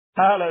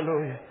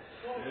Hallelujah.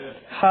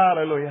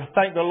 Hallelujah.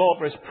 Thank the Lord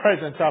for His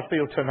presence I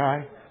feel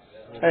tonight.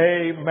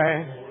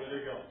 Amen.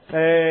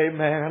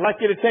 Amen. I'd like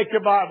you to take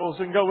your Bibles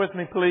and go with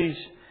me, please,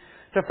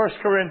 to 1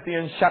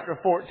 Corinthians chapter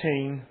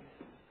 14.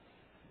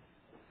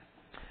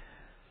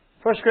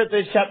 1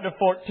 Corinthians chapter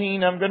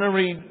 14, I'm going to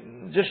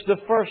read just the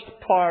first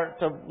part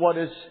of what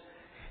is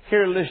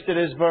here listed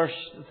as verse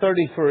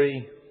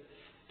 33.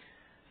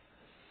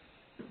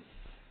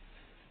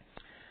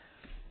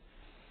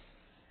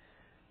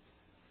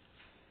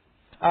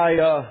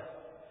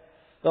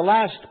 The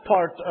last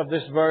part of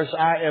this verse,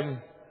 I am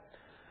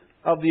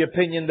of the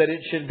opinion that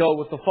it should go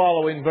with the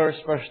following verse,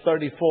 verse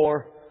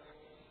 34,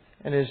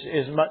 and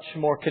is much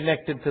more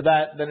connected to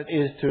that than it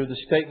is to the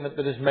statement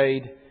that is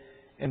made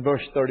in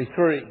verse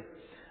 33.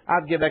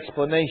 I've given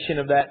explanation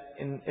of that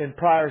in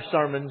prior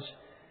sermons,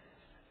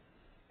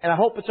 and I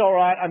hope it's all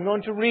right. I'm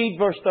going to read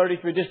verse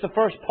 33, just the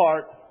first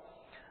part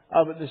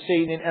of it this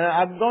evening, and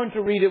I'm going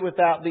to read it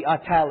without the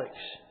italics,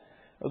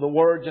 or the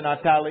words in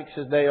italics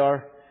as they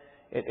are.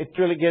 It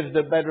really gives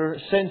the better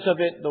sense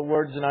of it. The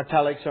words in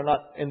italics are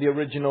not in the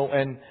original,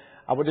 and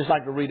I would just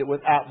like to read it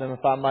without them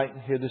if I might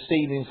here this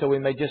evening, so we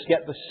may just get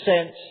the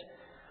sense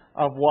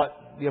of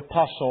what the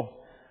apostle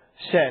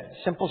said.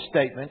 Simple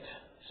statement,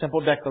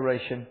 simple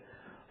declaration.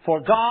 For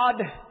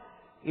God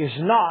is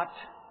not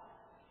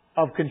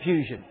of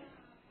confusion,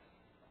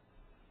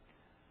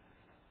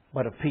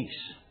 but of peace.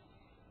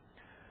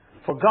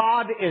 For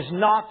God is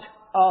not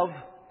of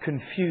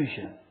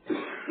confusion,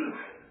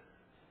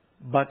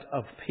 but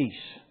of peace.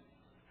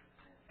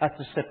 That's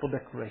the simple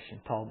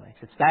declaration Paul makes.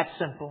 It's that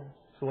simple.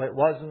 It's the way it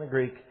was in the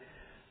Greek.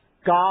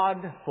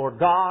 For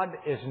God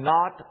is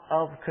not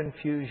of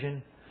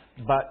confusion,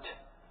 but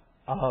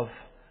of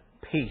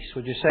peace.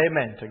 Would you say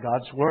amen to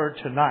God's Word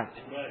tonight?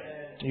 Amen.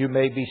 You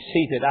may be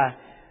seated.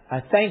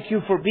 I thank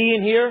you for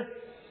being here.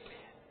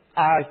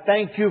 I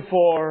thank you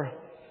for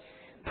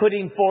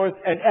putting forth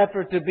an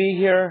effort to be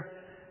here.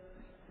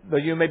 Though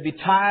you may be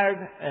tired,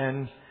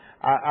 and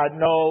I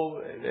know,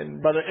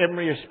 and Brother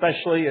Emery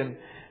especially,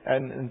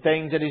 and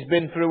things that he's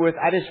been through with.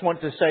 I just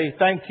want to say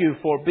thank you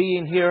for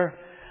being here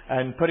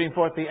and putting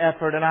forth the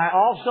effort. And I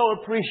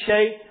also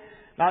appreciate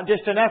not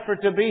just an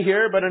effort to be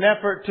here, but an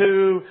effort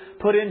to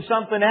put in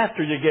something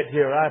after you get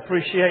here. I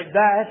appreciate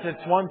that.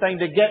 It's one thing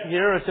to get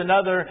here. It's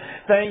another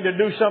thing to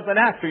do something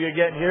after you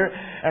get here.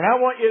 And I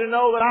want you to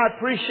know that I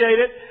appreciate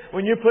it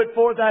when you put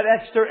forth that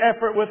extra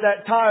effort with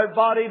that tired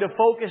body to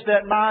focus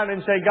that mind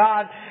and say,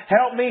 God,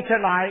 help me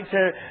tonight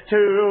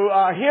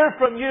to hear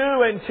from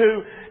you and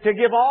to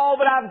give all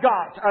that I've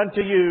got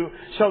unto you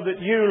so that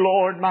you,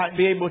 Lord, might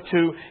be able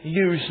to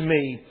use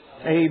me.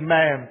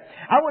 Amen.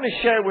 I want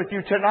to share with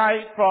you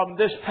tonight from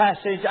this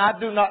passage. I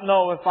do not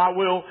know if I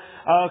will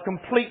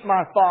complete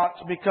my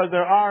thoughts because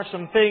there are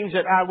some things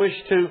that I wish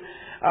to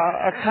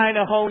kind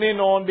of hone in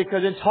on,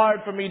 because it's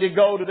hard for me to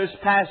go to this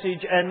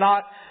passage and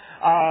not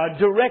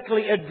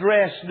directly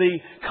address the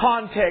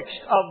context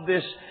of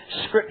this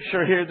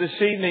scripture here this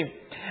evening.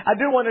 I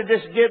do want to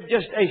just give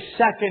just a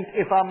second,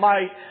 if I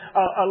might,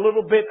 a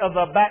little bit of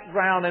a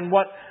background and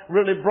what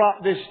really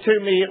brought this to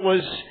me.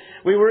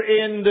 We were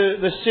in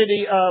the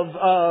city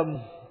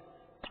of,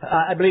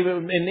 I believe it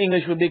in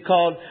English would be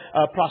called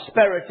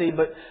Prosperity,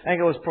 but I think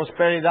it was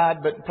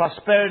Prosperidad, but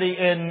Prosperity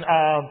in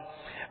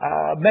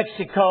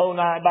Mexico,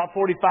 about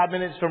 45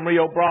 minutes from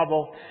Rio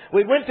Bravo.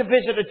 We went to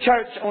visit a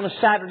church on a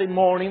Saturday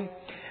morning.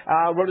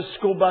 Rode a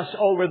school bus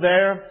over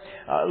there,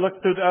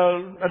 looked through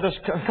the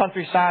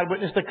countryside,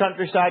 witnessed the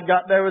countryside,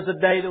 got there. It was a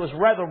day that was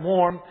rather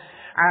warm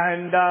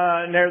and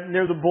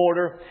near the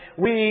border.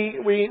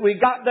 We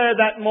got there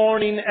that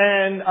morning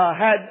and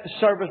had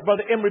service.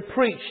 Brother Emery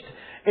preached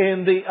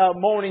in the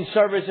morning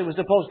service. It was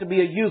supposed to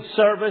be a youth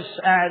service,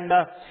 and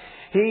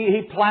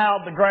he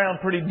plowed the ground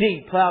pretty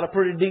deep, plowed a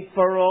pretty deep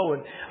furrow,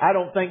 and I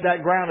don't think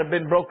that ground had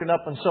been broken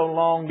up in so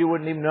long you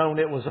wouldn't even known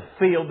it was a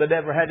field that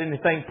ever had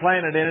anything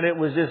planted in it. It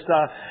was just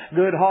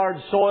good hard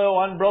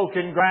soil,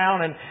 unbroken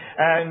ground,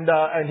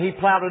 and he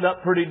plowed it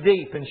up pretty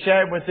deep and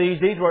shared with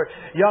these were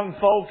young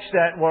folks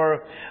that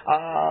were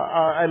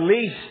at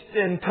least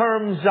in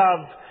terms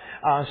of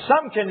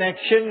some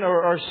connection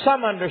or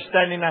some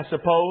understanding, I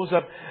suppose,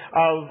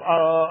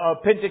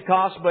 of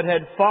Pentecost, but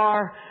had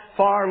far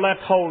left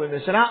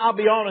holiness. And I'll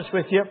be honest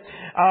with you,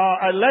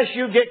 unless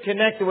you get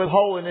connected with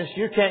holiness,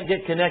 you can't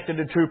get connected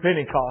to true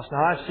Pentecost.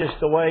 Now, that's just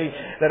the way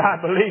that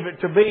I believe it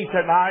to be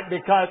tonight,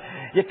 because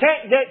you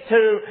can't get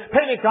to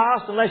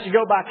Pentecost unless you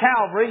go by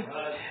Calvary,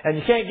 and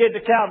you can't get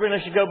to Calvary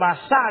unless you go by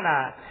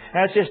Sinai.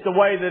 That's just the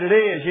way that it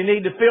is. You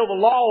need to feel the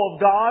law of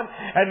God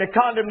and the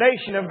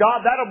condemnation of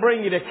God. That'll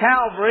bring you to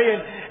Calvary.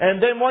 And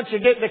then once you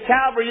get to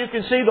Calvary, you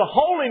can see the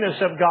holiness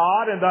of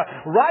God and the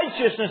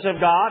righteousness of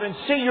God and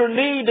see your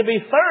need to be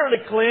thirsty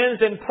utterly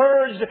cleansed and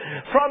purged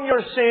from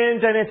your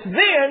sins. And it's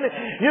then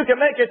you can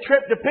make a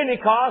trip to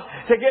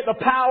Pentecost to get the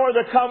power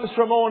that comes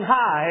from on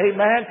high.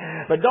 Amen.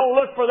 But don't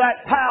look for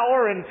that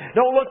power and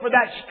don't look for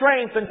that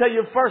strength until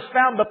you've first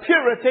found the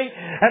purity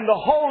and the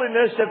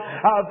holiness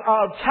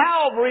of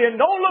Calvary. And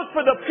don't look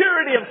for the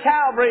purity of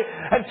Calvary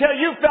until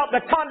you felt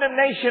the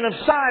condemnation of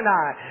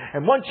Sinai.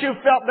 And once you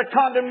felt the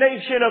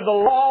condemnation of the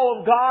law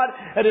of God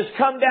that has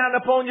come down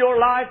upon your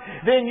life,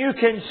 then you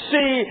can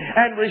see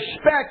and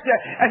respect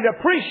and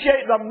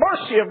appreciate the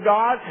mercy of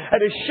God that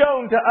is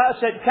shown to us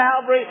at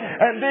Calvary.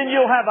 And then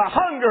you'll have a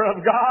hunger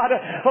of God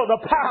for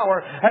the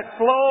power that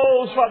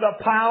flows for the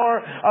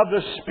power of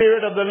the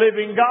Spirit of the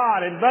living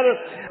God. And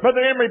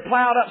Brother Emery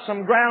plowed up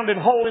some ground in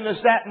Holiness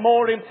that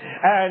morning,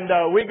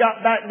 and we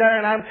got back there,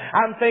 and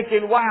I'm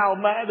thinking, wow,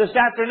 this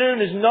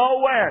afternoon is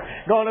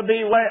nowhere going to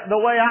be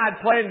the way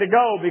I'd planned to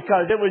go,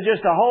 because it was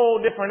just a whole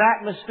different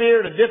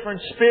atmosphere, a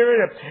different spirit.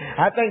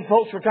 I think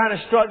folks were kind of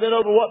struggling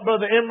over what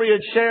Brother Emery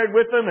had shared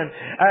with them,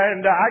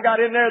 and I got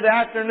in there the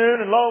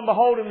afternoon, and lo and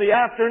behold, in the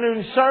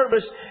afternoon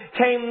service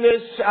came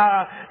this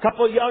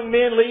couple of young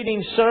men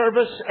leading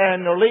service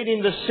and or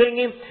leading the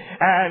singing,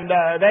 and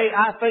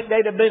I think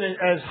they'd have been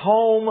at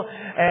home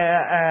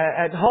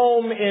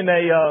in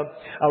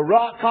a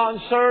rock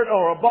concert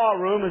or a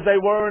ballroom as they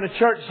were in a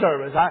church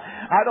service.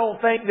 I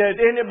don't think that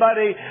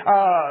anybody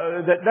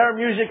that their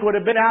music would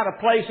have been out of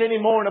place any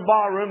more in a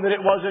ballroom than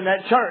it was in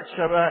that church.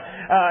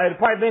 It'd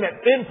probably been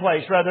in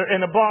place rather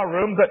in a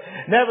ballroom, but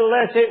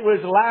nevertheless it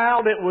was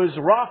loud, it was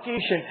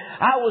rockish, and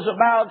I was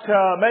about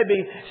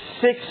maybe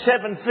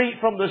 6-7 feet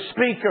from the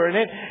speaker, and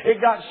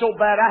it got so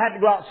bad I had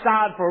to go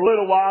outside for a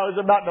little while. It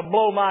was about to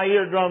blow my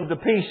eardrums to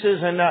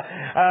pieces, and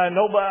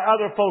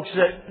other folks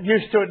that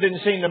used to it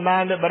didn't seem to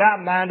mind it, but I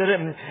minded it.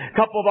 And a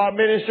couple of our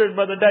ministers,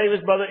 Brother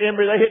Davis, Brother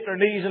Embry, they hit their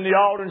knees in the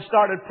altar and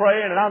started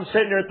praying, and I'm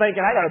sitting there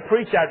thinking, I got to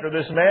preach after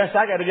this mess.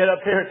 I got to get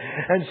up here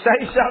and say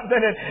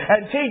something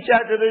and teach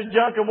after this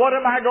junk, and what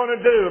am I going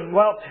to do?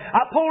 Well,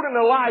 I pulled an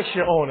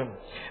Elisha on him.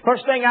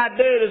 First thing I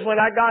did is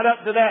when I got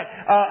up to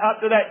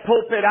that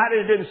pulpit, I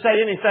just didn't say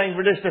anything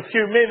for just a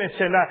few minutes,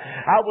 and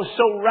I was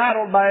so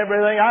rattled by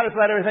everything. I just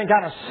let everything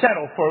kind of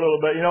settle for a little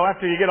bit. You know,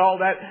 after you get all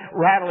that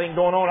rattling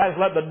going on, I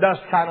just let the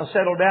dust kind of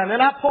settle down. Then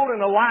I pulled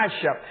an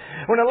Elisha.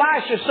 When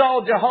Elisha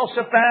saw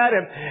Jehoshaphat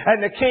and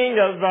the king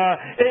of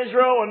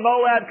Israel and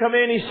Moab come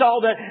in, he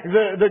saw that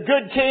the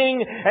good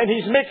king, and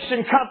he's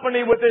mixing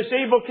company with this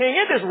evil king.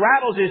 It just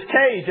rattles his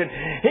cage. And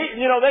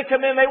they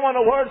come in, they want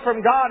a word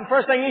from God, and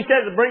first thing he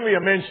says is, bring me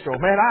a minstrel.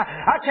 Man,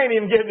 I can't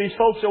even give these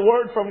folks a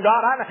word from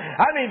God.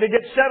 I need to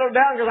get settled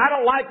down, because I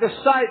don't like the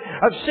sight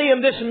of seeing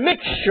this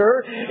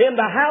mixture in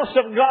the house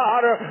of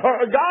God,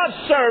 or God's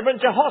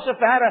servant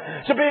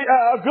Jehoshaphat to be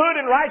a good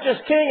and righteous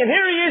king, and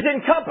here he is in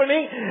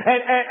company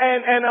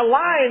and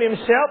allying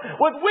himself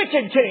with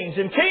wicked kings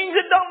and kings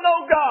that don't know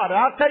God. And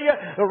I'll tell you,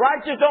 the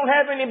righteous don't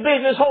have any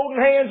business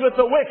holding hands with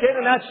the wicked,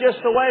 and that's just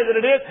the way that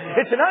it is.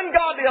 It's an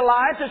ungodly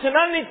alliance, it's an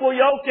unequal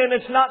yoke, and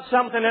it's not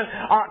something that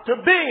ought to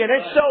be. And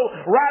it so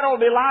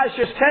rattled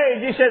Elisha's cage,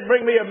 he said,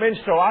 bring me a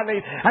minstrel. I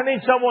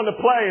need someone to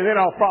play, and then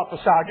I'll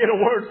prophesy. Get a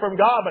word from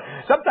God. But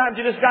sometimes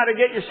you just got to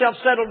get yourself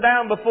settled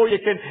down before you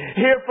can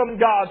hear from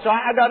God. So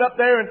I got up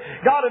there, and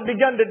God had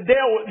begun to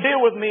deal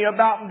with me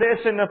about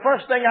this. And the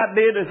first thing I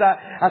did is I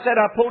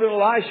pulled an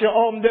Elisha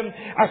on them.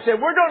 I said,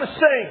 we're going to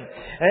sing.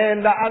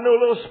 And I knew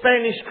a little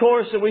Spanish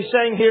chorus that we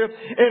sang here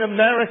in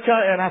America.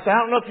 And I said, I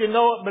don't know if you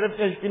know it, but if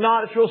you're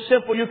not, it's real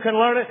simple. You can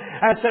learn it.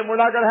 I said, we're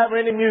not going to have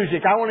any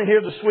music. I want to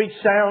hear the sweet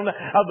sound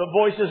of the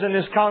voices in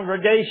this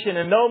congregation,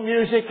 and no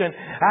music. And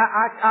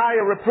I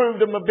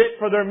reproved them a bit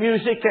for their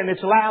music and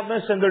its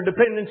loudness and their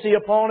dependency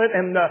upon it,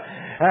 and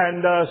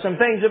some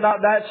things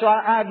about that. So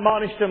I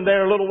admonished them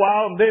there a little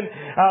while, and then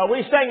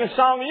we sang a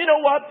song. And you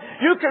know what?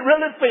 You could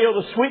really feel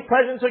the sweet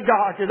presence of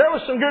God, because there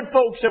were some good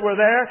folks that were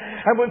there.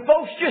 And when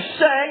folks just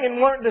sang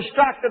and weren't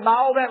distracted by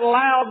all that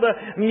loud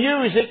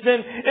music, then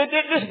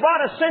it just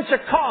brought a sense of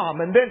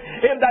calm. And then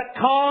in that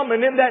calm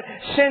and in that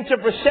sense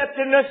of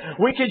receptiveness,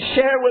 we could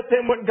share with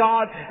them what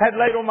God had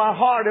laid on my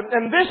heart.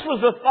 And this was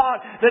the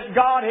thought that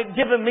God had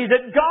given me,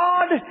 that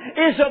God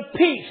is of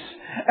peace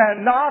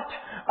and not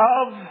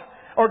of...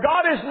 Or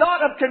God is not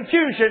of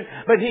confusion,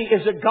 but He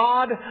is a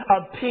God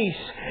of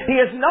peace. He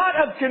is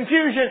not of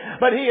confusion,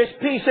 but He is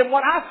peace. And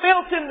what I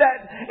felt in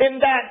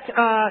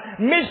that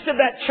midst of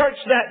that church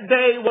that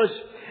day was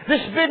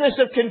this business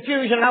of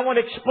confusion. I want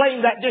to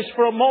explain that just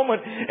for a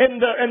moment.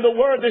 And the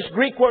word, this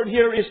Greek word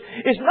here is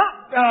not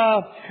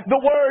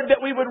the word that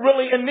we would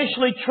really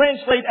initially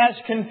translate as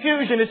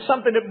confusion. It's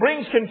something that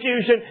brings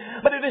confusion,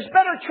 but it is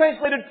better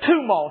translated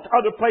tumult.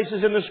 Other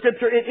places in the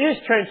Scripture it is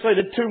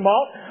translated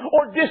tumult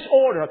or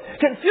disorder.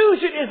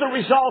 Confusion is the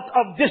result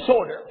of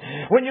disorder.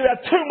 When you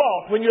have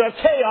tumult, when you have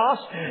chaos,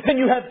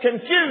 then you have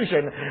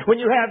confusion. When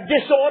you have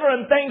disorder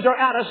and things are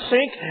out of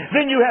sync,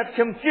 then you have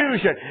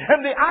confusion.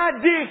 And the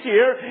idea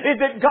here is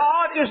that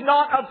God is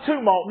not of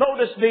tumult.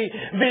 Notice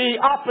the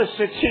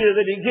opposites here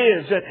that He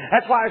gives.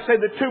 That's why I say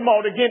the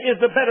tumult again is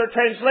the better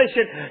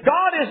translation.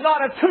 God is not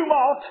of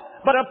tumult,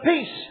 but of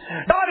peace.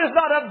 God is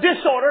not of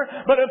disorder,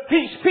 but of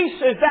peace. Peace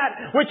is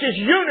that which is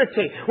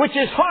unity, which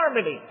is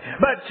harmony.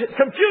 But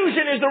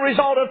confusion is the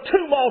result of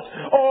tumult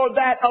or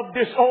that of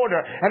disorder.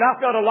 And I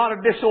felt a lot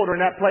of disorder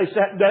in that place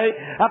that day.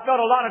 I felt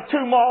a lot of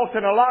tumult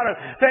and a lot of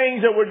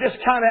things that were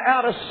just kind of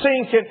out of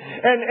sync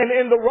and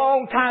in the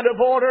wrong kind of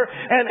order.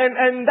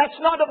 And that's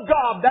not of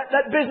God.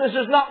 That business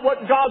is not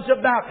what God's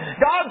about.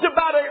 God's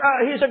about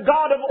He's a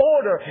God of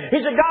order.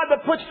 He's a God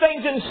that puts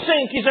things in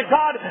sync. He's a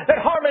God that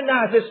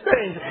harmonizes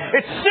things.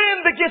 It's sin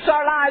that gets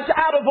our lives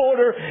out of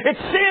order. It's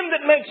sin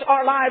that makes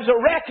our lives a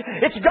wreck.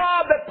 It's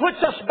God that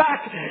puts us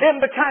back in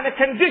the kind of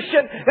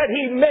condition that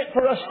He meant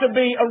for us to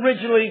be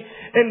originally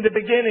in the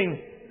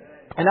beginning.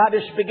 And I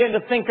just began to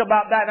think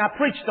about that, and I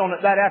preached on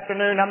it that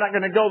afternoon. I'm not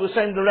going to go the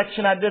same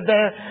direction I did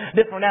there,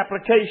 different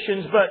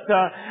applications, but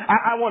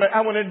I want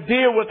to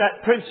deal with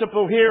that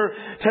principle here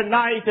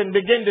tonight and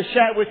begin to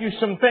share with you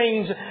some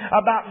things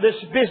about this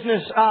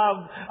business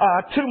of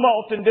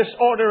tumult and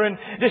disorder. And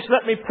just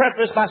let me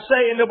preface by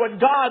saying that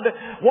what God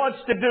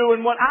wants to do,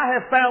 and what I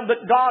have found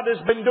that God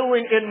has been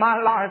doing in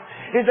my life,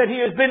 is that He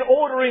has been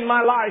ordering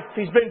my life.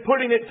 He's been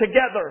putting it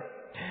together.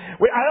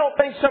 I don't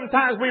think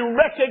sometimes we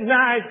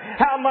recognize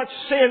how much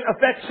sin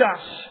affects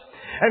us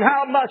and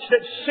how much that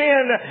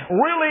sin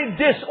really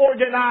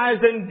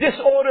disorganized and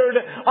disordered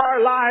our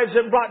lives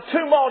and brought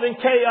tumult and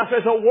chaos.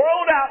 There's a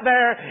world out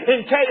there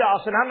in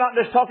chaos. And I'm not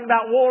just talking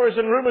about wars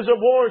and rumors of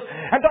wars.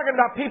 I'm talking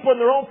about people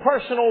in their own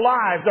personal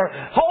lives. Their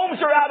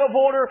homes are out of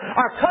order.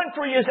 Our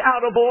country is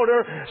out of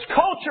order.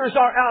 Cultures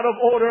are out of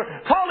order.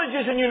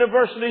 Colleges and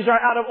universities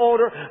are out of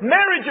order.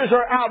 Marriages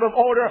are out of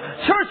order.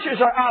 Churches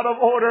are out of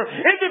order.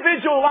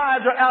 Individual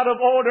lives are out of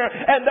order.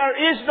 And there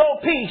is no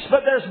peace.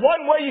 But there's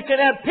one way you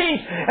can have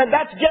peace, and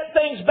that's get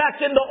things back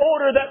in the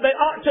order that they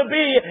ought to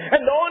be.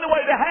 And the only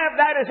way to have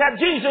that is have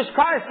Jesus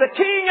Christ, the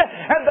King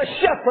and the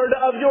Shepherd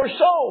of your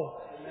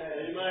soul.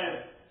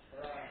 Amen.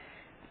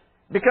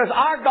 Because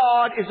our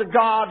God is a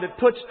God that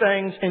puts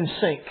things in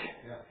sync.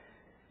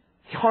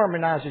 He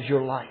harmonizes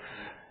your life.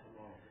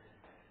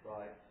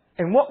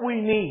 And what we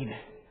need,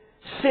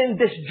 sin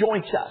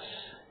disjoints us.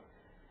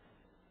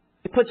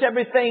 It puts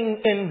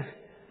everything in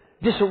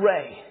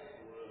disarray,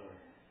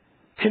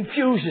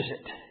 confuses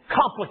it,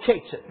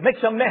 complicates it,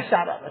 makes a mess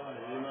out of it.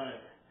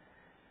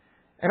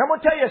 And I'm going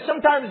to tell you,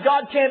 sometimes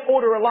God can't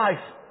order a life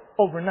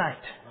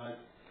overnight.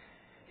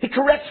 He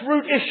corrects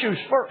root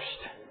issues first.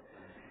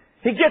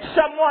 He gets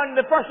someone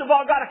that first of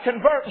all got to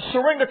convert and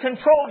surrender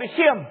control to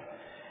Him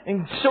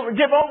and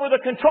give over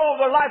the control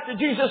of their life to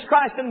Jesus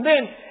Christ. And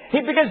then He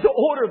begins to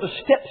order the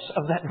steps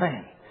of that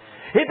man.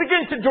 He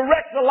begins to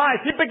direct the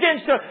life. He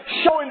begins to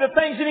show him the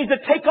things he needs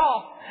to take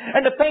off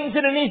and the things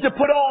that he needs to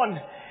put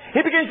on.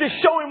 He begins to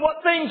show him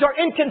what things are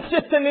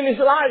inconsistent in his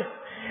life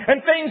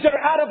and things that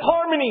are out of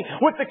harmony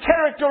with the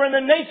character and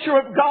the nature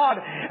of God.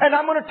 And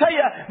I'm going to tell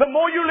you, the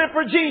more you live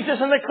for Jesus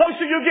and the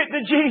closer you get to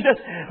Jesus,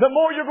 the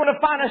more you're going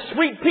to find a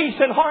sweet peace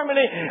and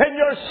harmony in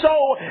your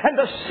soul. And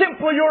the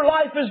simpler your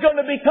life is going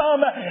to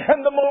become,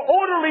 and the more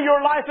orderly your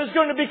life is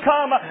going to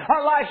become.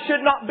 Our life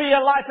should not be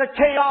a life of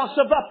chaos,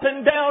 of up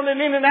and down and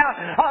in and out.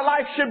 Our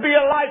life should be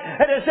a life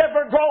that is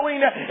ever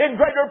growing in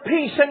greater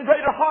peace and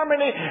greater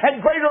harmony and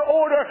greater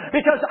order,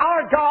 because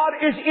our God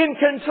is in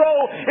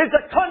control. It's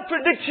a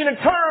contradiction in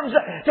terms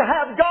to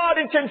have God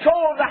in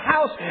control of the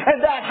house,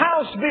 and that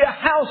house be a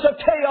house of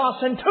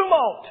chaos and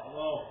tumult.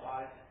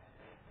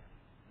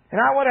 And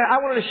I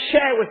want to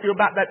share with you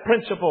about that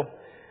principle.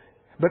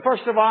 But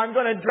first of all, I'm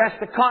going to address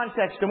the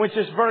context in which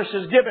this verse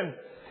is given,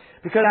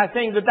 because I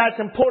think that that's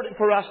important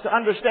for us to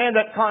understand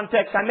that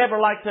context. I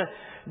never like to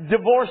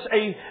divorce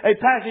a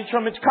passage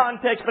from its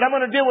context, but I'm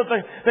going to deal with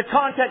the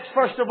context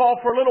first of all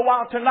for a little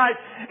while tonight,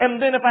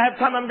 and then if I have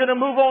time I'm going to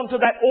move on to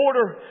that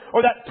order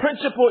or that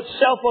principle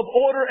itself of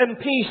order and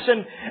peace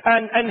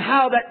and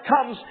how that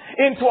comes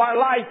into our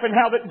life and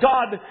how that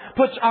God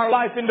puts our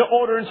life into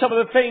order and some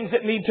of the things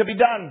that need to be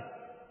done.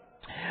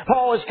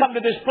 Paul has come to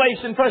this place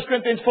in 1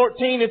 Corinthians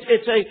 14. It's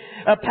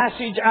a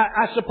passage,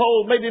 I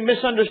suppose, maybe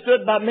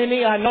misunderstood by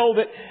many. I know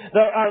that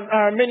there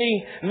are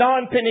many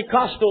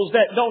non-Pentecostals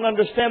that don't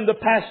understand the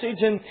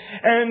passage.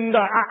 And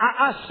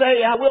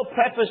I will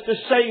preface to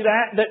say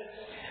that,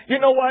 you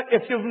know what,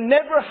 if you've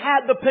never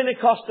had the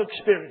Pentecostal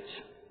experience,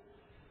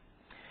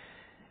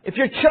 if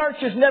your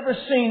church has never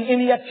seen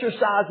any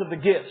exercise of the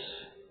gifts,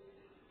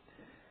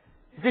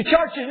 if your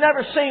church has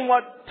never seen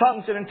what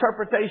tongues and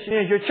interpretation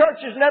is, your church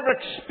has never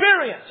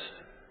experienced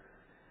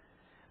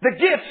the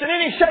gifts in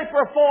any shape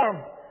or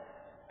form,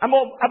 I'm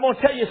going to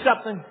tell you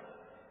something.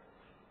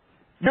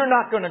 You're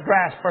not going to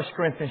grasp 1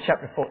 Corinthians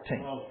chapter 14.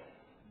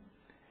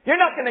 You're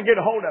not going to get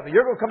a hold of it.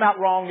 You're going to come out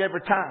wrong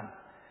every time.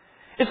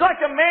 It's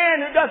like a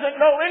man who doesn't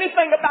know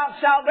anything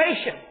about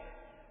salvation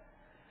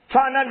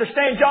trying to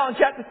understand John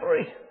chapter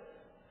 3.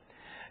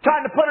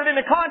 Trying to put it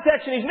into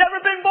context, and he's never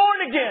been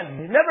born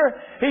again.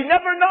 He's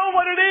never known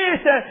what it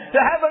is to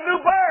have a new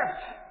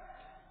birth.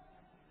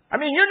 I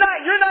mean, you're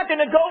not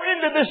going to go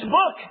into this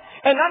book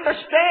and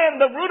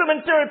understand the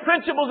rudimentary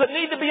principles that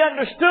need to be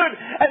understood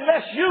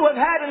unless you have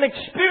had an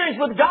experience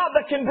with God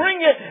that can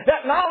bring you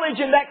that knowledge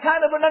and that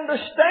kind of an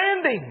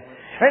understanding.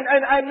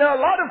 And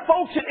a lot of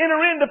folks that enter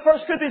into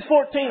 1 Corinthians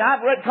 14,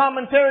 I've read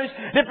commentaries,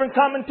 different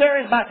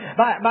commentaries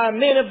by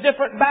men of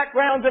different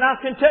backgrounds, and I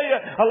can tell you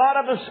a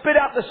lot of them spit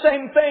out the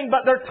same thing,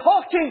 but they're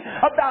talking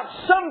about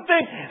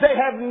something they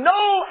have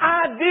no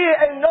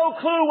idea and no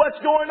clue what's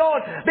going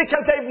on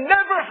because they've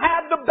never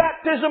had the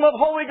baptism of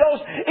Holy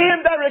Ghost in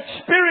their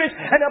experience.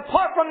 And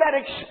apart from that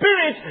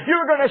experience,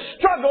 you're going to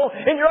struggle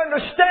in your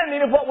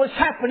understanding of what was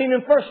happening in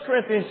 1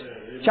 Corinthians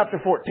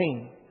chapter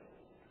 14.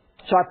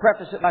 So I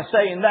preface it by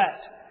saying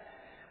that.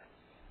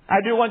 I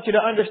do want you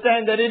to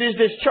understand that it is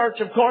this church,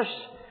 of course.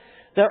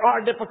 There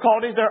are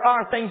difficulties. There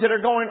are things that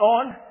are going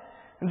on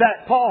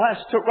that Paul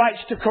has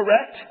rights to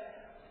correct.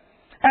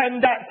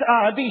 And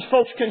that these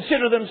folks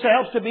consider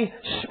themselves to be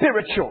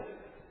spiritual.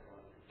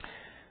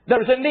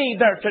 There's a need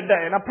there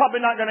today. And I'm probably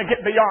not going to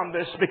get beyond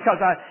this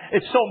because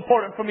it's so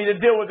important for me to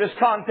deal with this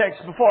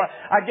context before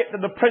I get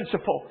to the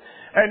principle.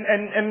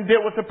 And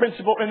deal with the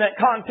principle in that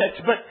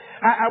context. But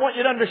I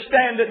want you to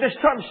understand that this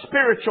term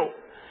spiritual,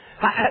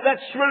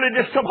 that's really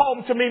just come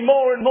home to me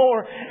more and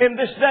more in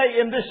this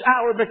day, in this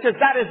hour, because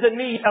that is the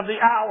need of the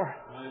hour.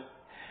 Right.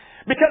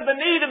 Because the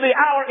need of the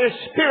hour is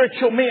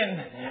spiritual men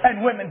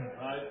and women.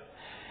 Right.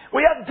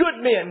 We have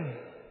good men.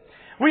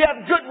 We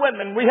have good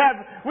women. We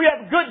have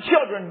good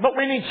children, but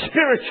we need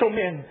spiritual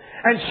men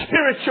and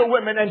spiritual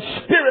women and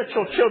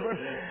spiritual children.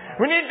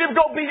 We need to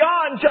go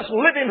beyond just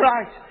living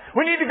right.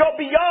 We need to go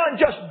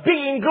beyond just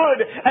being good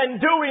and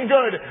doing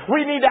good.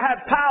 We need to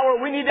have power.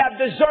 We need to have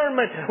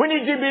discernment. We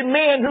need to be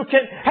men who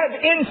can have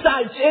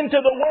insights into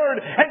the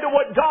Word and to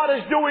what God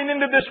is doing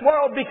into this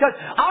world, because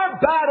our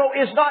battle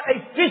is not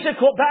a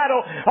physical battle,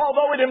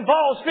 although it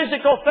involves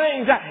physical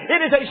things.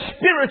 It is a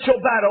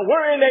spiritual battle.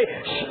 We're in a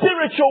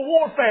spiritual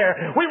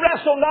warfare. We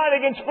wrestle not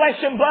against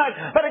flesh and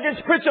blood, but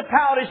against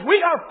principalities.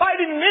 We are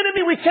fighting an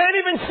enemy we can't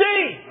even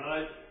see.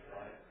 Right.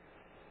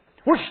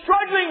 We're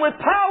struggling with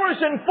powers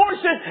and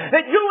forces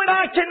that you and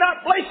I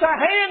cannot place a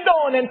hand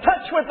on and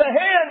touch with the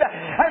hand.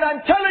 And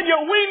I'm telling you,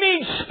 we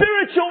need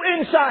spiritual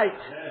insight.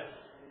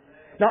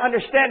 Now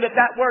understand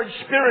that word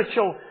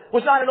spiritual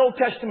was not an Old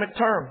Testament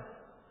term.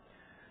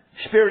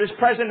 Spirit is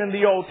present in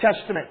the Old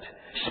Testament.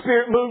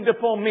 Spirit moved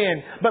upon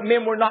men, but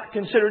men were not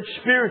considered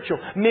spiritual.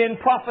 Men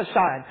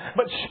prophesied.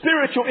 But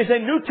spiritual is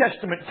a New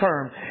Testament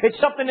term. It's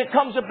something that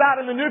comes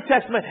about in the New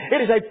Testament.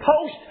 It is a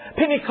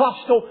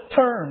post-Pentecostal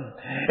term.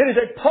 It is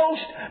a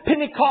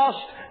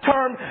post-Pentecost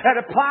term that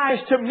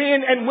applies to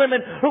men and women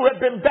who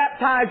have been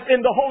baptized in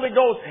the Holy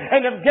Ghost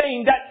and have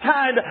gained that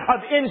kind of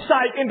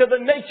insight into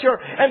the nature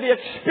and the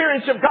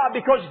experience of God,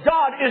 because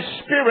God is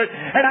Spirit.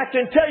 And I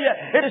can tell you,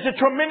 it is a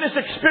tremendous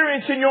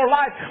experience in your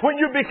life when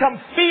you become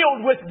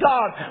filled with God.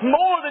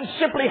 More than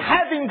simply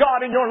having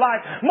God in your life,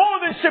 more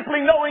than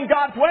simply knowing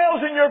God dwells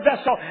in your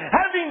vessel.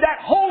 Having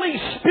that Holy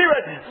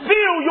Spirit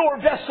fill your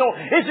vessel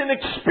is an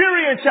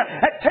experience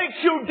that takes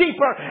you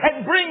deeper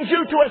and brings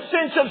you to a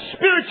sense of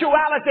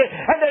spirituality.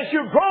 And as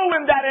you grow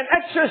in that and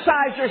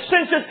exercise your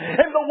senses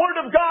in the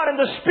Word of God, and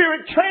the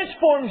Spirit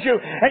transforms you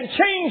and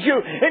changes you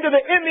into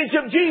the image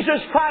of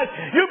Jesus Christ,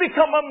 you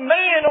become a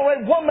man or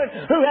a woman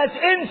who has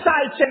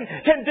insights and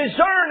can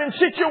discern in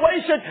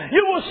situations.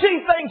 You will see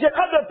things that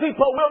other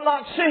people will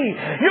not see.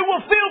 You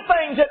will feel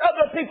things that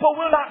other people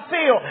will not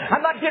feel.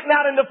 I'm not getting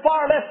out in the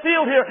far left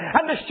field here.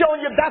 I'm just showing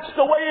you that's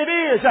the way it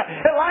is.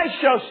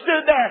 Elisha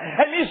stood there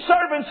and his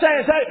servant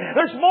says, hey,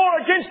 there's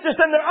more against us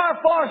than there are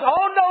for us.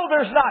 Oh no,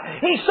 there's not.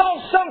 He saw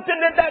something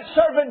that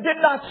servant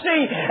did not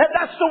see. And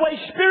that's the way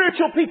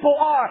spiritual people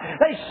are.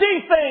 They see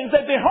things,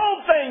 they behold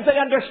things, they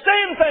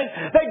understand things,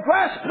 they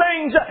grasp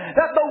things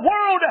that the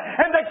world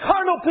and the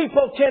carnal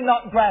people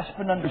cannot grasp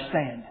and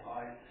understand.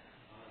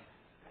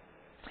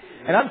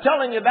 And I'm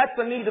telling you, that's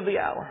the need of the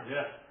hour.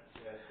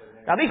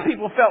 Now, these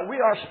people felt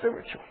we are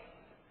spiritual.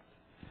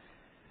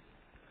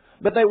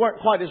 But they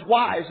weren't quite as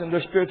wise in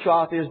their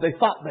spirituality as they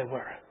thought they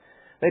were.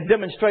 They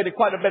demonstrated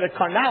quite a bit of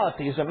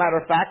carnality, as a matter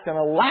of fact, and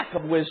a lack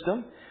of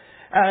wisdom.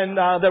 And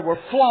there were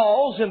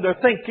flaws in their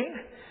thinking,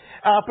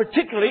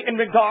 particularly in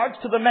regards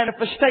to the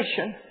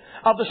manifestation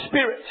of the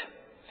Spirit.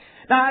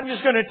 Now, I'm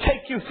just going to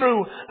take you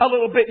through a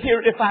little bit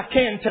here, if I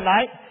can,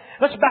 tonight.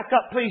 Let's back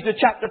up, please, to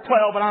chapter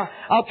 12, and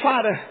I'll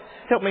try to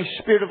help me,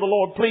 Spirit of the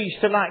Lord, please,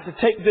 tonight, to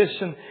take this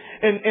in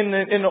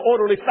an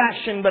orderly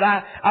fashion. But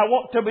I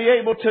want to be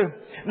able to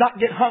not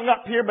get hung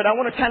up here, but I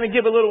want to kind of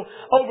give a little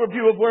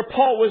overview of where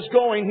Paul was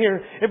going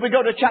here. If we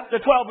go to chapter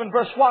 12 and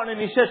verse 1, and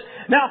he says,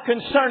 now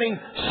concerning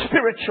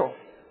spiritual.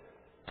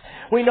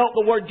 We note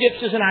the word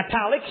gifts is in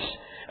italics.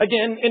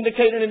 Again,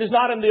 indicating it is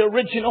not in the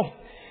original.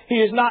 He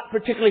is not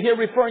particularly here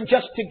referring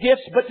just to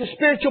gifts, but to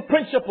spiritual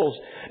principles,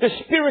 to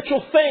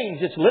spiritual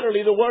things. It's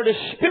literally the word is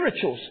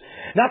spirituals.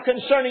 Now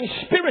concerning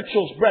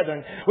spirituals,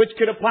 brethren, which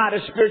could apply to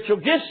spiritual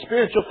gifts,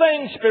 spiritual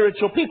things,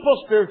 spiritual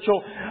people,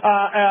 spiritual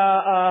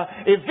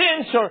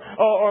events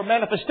or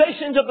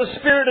manifestations of the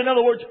Spirit. In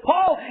other words,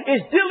 Paul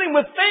is dealing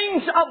with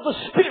things of the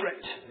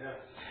Spirit. Yeah.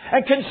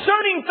 And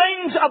concerning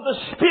things of the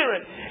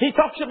Spirit, He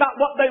talks about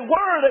what they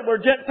were. They were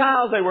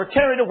Gentiles. They were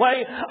carried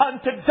away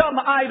unto dumb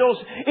idols,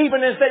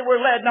 even as they were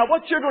led. Now,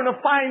 what you're going to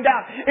find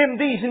out in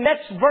these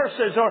next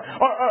verses, or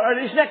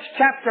these next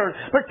chapters,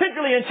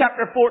 particularly in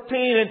chapter 14,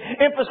 and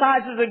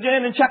emphasizes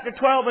again in chapter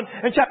 12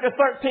 and chapter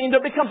 13, there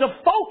becomes a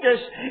focus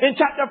in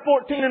chapter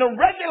 14 and a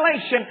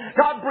regulation.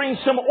 God brings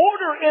some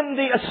order in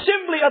the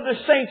assembly of the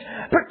saints,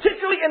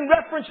 particularly in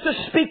reference to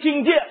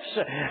speaking gifts.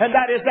 And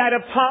that is that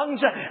of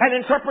tongues and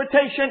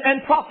interpretation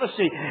and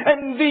prophecy.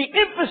 And the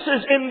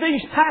emphasis in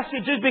these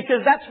passages,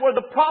 because that's where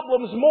the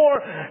problem's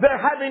more, they're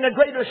having a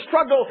greater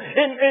struggle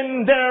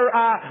in their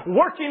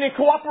working in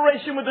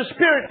cooperation with the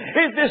Spirit,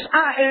 is this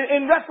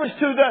in reference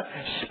to the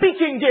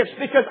speaking gifts.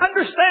 Because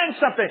understand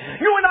something,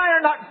 you and I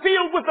are not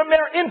filled with a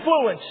mere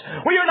influence.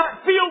 We are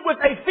not filled with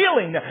a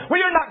feeling. We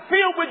are not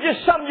filled with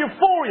just some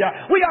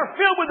euphoria. We are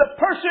filled with a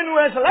person who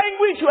has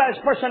language, who has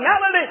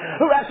personality,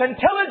 who has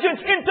intelligence,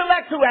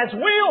 intellect, who has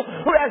will,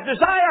 who has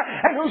desire,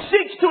 and who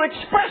seeks to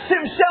express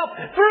himself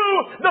through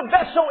the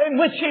vessel in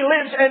which he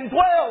lives and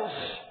dwells.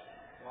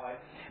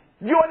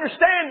 You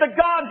understand, the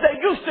gods they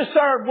used to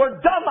serve were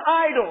dumb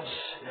idols.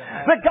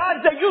 The gods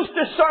they used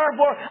to serve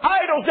were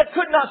idols that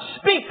could not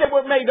speak. They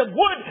were made of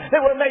wood. They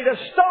were made of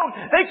stone.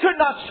 They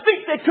could not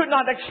speak. They could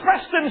not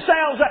express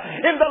themselves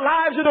in the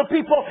lives of the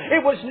people.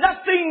 It was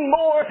nothing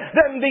more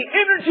than the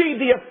energy,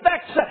 the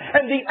effects,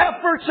 and the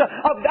efforts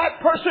of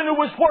that person who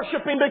was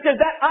worshiping, because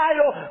that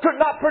idol could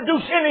not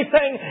produce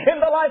anything in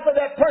the life of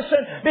that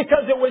person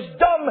because it was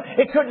dumb.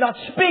 It could not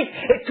speak.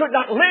 It could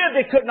not live.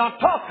 It could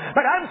not talk.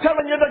 But I'm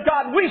telling you, the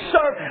God we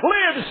serve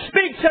lives,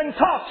 speaks, and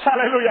talks.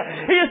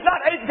 Hallelujah. He is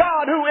not a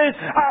God who is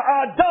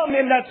dumb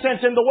in that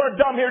sense. And the word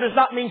dumb here does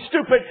not mean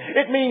stupid.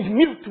 It means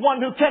mute,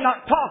 one who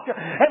cannot talk.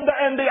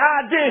 And the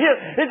idea here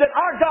is that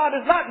our God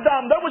is not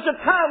dumb. There was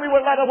a time we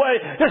were led away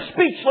to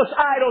speechless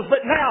idols,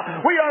 but now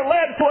we are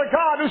led to a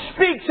God who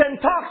speaks and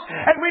talks,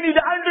 and we need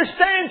to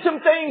understand some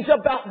things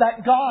about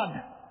that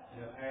God.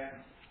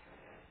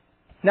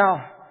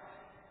 Now,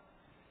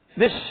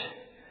 this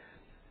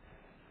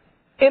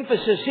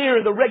emphasis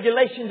here, the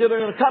regulations that are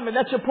going to come, and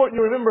that's important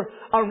to remember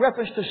on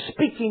reference to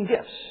speaking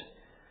gifts.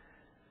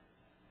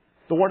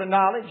 The word of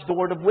knowledge, the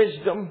word of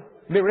wisdom,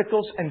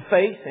 miracles and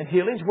faith and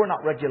healings were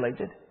not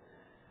regulated.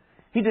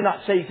 He did not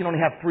say you can only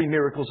have 3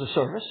 miracles of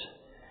service.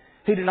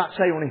 He did not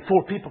say only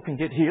 4 people can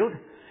get healed.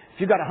 If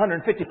you've got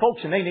 150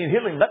 folks and they need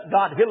healing, let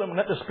God heal them and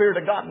let the Spirit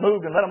of God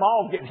move and let them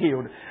all get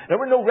healed. There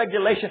were no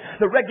regulations.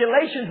 The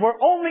regulations were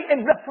only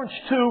in reference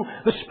to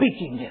the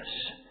speaking gifts.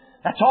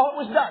 That's all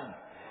it was done.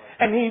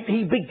 And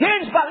he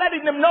begins by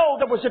letting them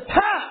know there was a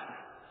time.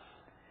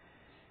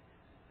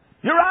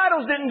 Your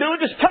idols didn't do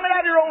it. Just coming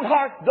out of your own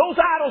heart. Those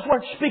idols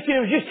weren't speaking.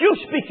 It was just you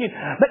speaking.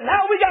 But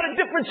now we got a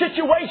different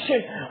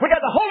situation. We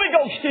got the Holy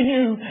Ghost in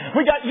you.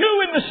 We got you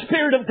in the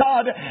Spirit of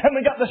God. And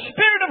we got the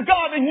Spirit of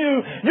God in you.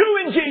 You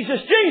in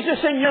Jesus. Jesus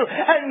in you.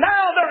 And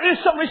now there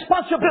is some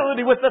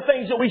responsibility with the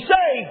things that we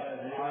say.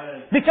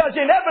 Because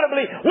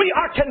inevitably we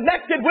are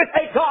connected with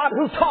a God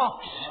who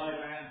talks.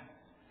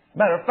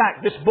 Matter of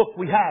fact, this book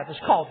we have is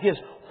called His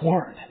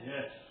Word.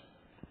 Yes.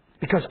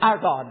 Because our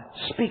God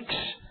speaks.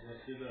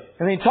 Yes,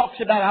 and he talks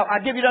about how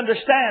I give you to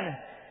understand.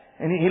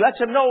 And he lets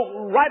them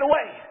know right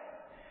away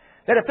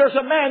that if there's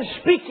a man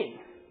speaking,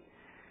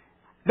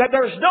 that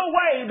there's no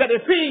way that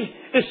if he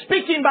is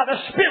speaking by the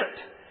Spirit,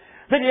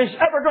 that he is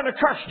ever going to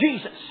curse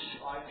Jesus.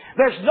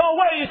 There's no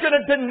way he's going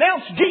to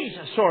denounce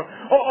Jesus or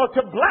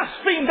to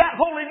blaspheme that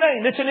holy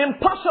name. It's an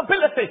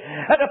impossibility.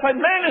 And if a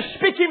man is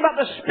speaking by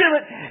the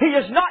Spirit, he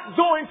is not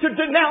going to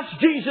denounce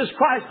Jesus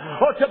Christ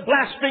or to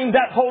blaspheme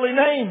that holy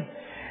name.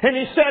 And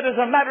he said, as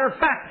a matter of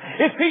fact,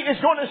 if he is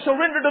going to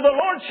surrender to the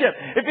Lordship,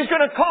 if he's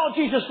going to call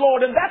Jesus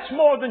Lord, and that's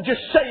more than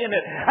just saying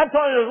it. I'm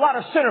telling you, there's a lot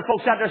of sinner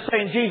folks out there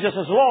saying Jesus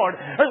is Lord.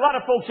 There's a lot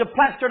of folks that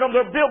plastered on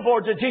their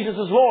billboards that Jesus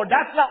is Lord.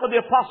 That's not what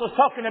the Apostle's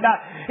talking about.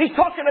 He's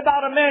talking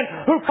about a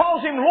man who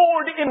calls him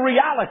Lord in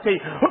reality,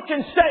 who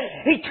can say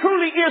he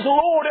truly is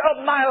Lord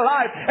of my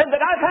life, and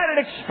that I've had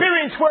an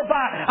experience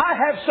whereby I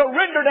have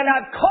surrendered and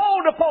I've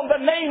called upon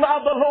the name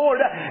of the Lord,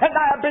 and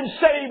I have been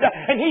saved,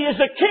 and He is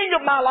the King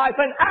of my life,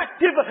 an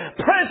active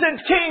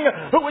present King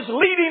who is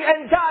leading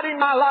and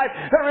guiding my life.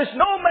 There is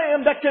no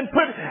man that can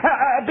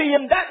be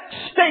in that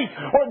state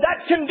or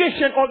that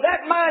condition or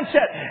that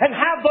mindset and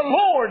have the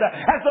Lord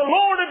as the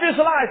Lord of his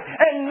life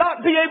and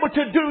not be able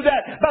to do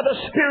that by the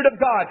Spirit of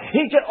God.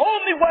 The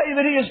only way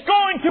that he is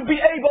going to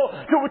be able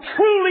to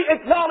truly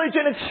acknowledge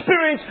and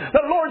experience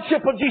the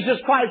Lordship of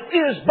Jesus Christ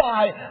is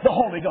by the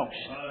Holy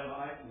Ghost.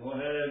 Go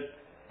ahead.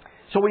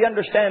 So we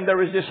understand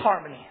there is this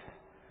harmony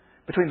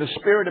between the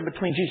Spirit and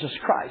between Jesus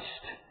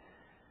Christ.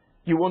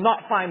 You will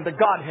not find the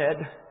Godhead,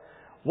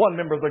 one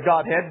member of the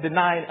Godhead,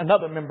 denying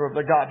another member of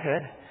the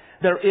Godhead.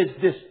 There is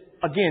this,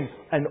 again,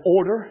 an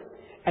order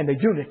and a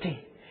unity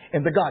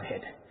in the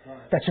Godhead.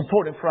 That's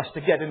important for us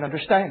to get and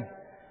understand.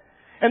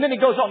 And then he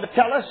goes on to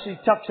tell us, he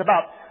talks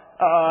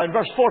about, in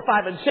verse 4,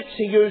 5, and 6,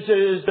 he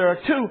uses, there are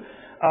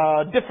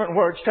 2 different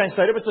words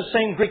translated, but it's the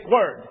same Greek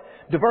word.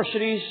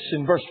 diversities.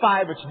 In verse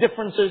 5, it's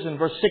differences. In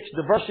verse 6,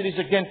 diversities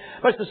again.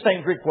 But it's the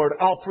same Greek word,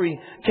 all three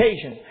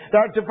occasions.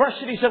 There are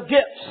diversities of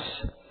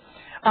gifts,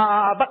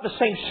 but the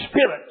same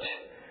Spirit.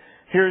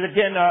 Here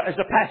again is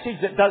a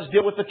passage that does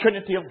deal with the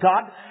Trinity of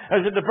God.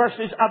 There's the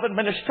diversities of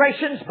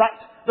administrations,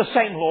 but the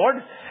same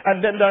Lord.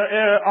 And then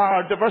there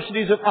are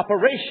diversities of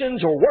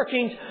operations or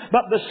workings,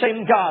 but the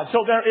same God.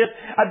 So there is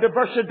a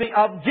diversity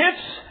of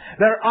gifts.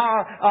 There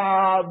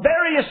are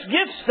various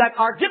gifts that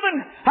are given.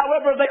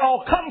 However, they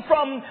all come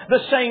from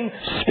the same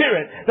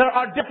Spirit. There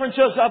are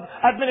differences of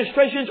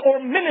administrations or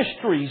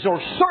ministries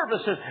or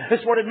services.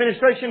 This word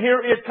administration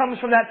here, it comes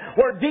from that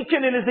word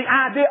deacon and is the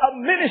idea of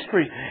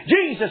ministry.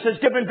 Jesus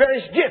has given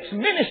various gifts,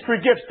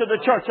 ministry gifts to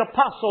the church,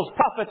 apostles,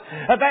 prophets,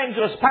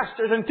 evangelists,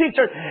 pastors, and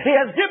teachers. He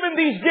has given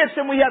these gifts,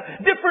 and we have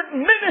different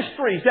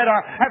ministries that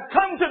have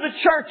come to the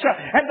church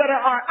and that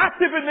are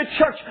active in the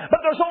church.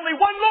 But there's only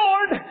one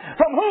Lord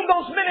from whom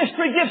those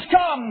ministry gifts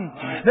come.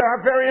 There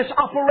are various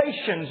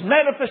operations,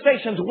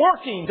 manifestations,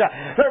 workings.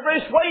 There are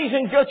various ways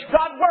in which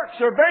God works.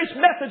 There are various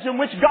methods in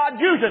which God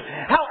uses.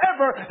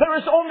 However, there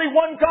is only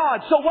one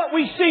God. So what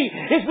we see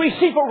is we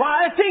see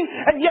variety,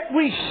 and yet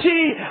we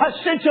see a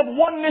sense of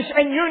oneness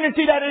and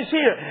unity that is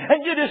here.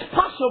 And it is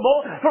possible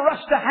for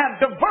us to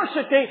have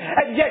diversity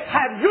and yet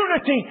have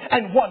unity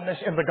and oneness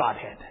in the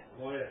Godhead.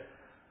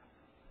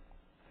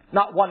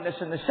 Not oneness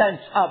in the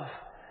sense of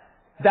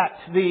that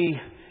the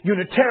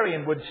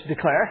Unitarian would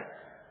declare,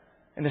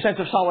 in the sense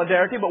of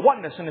solidarity, but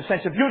oneness in the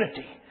sense of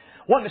unity.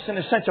 Oneness in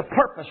the sense of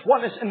purpose.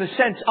 Oneness in the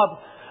sense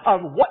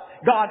of what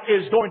God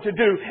is going to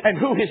do and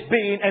who His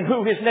being and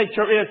who His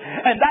nature is.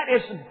 And that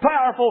is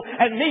powerful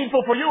and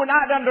needful for you and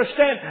I to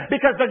understand,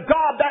 because the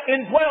God that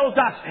indwells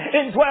us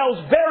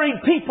indwells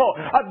varied people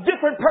of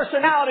different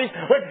personalities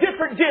with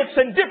different gifts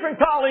and different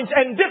callings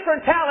and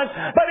different talents.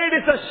 But it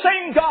is the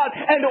same God,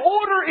 and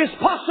order is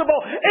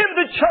possible in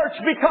the church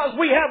because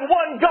we have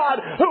one God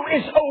who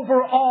is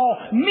over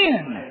all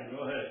men.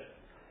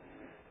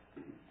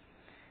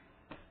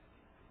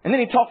 And then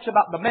he talks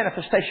about the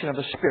manifestation of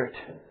the Spirit.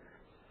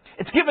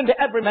 It's given to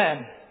every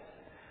man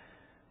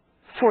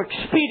for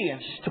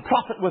expedience to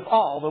profit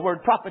withal. The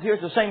word profit here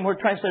is the same word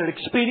translated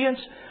expedience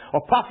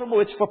or profitable.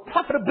 It's for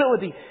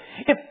profitability.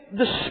 If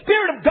the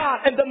Spirit of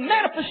God and the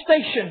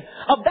manifestation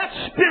of that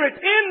Spirit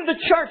in the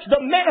church, the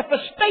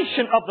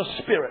manifestation of the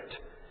Spirit.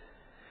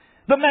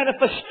 The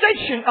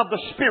manifestation of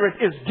the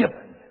Spirit is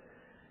given.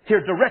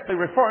 Here directly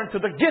referring to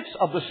the gifts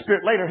of the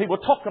Spirit. Later he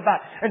will talk about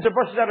into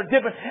verses that are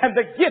given. And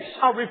the gifts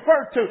are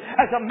referred to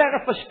as a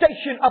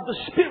manifestation of the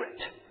Spirit.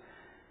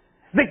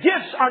 The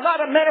gifts are not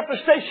a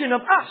manifestation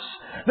of us.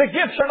 The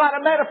gifts are not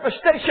a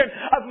manifestation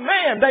of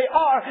man. They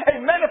are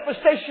a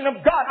manifestation of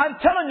God. I'm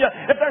telling you,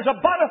 if there's a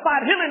bona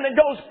fide healing that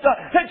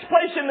takes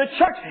place in the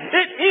church,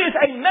 it is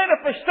a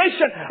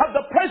manifestation of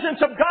the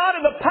presence of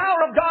God and the power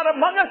of God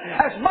among us,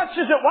 as much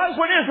as it was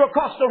when Israel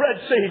crossed the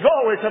Red Sea.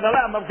 Glory to the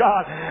Lamb of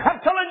God.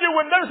 I'm telling you,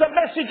 when there's a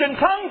message in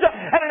tongues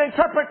and an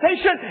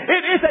interpretation,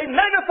 it is a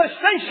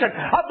manifestation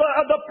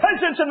of the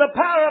presence and the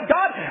power of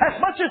God, as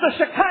much as the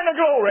Shekinah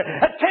glory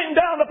that came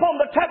down upon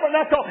the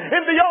tabernacle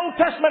in the Old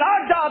Testament.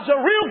 Our God's a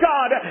real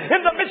God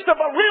in the midst of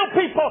a real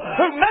people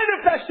who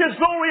manifest His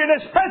glory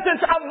and His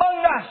presence among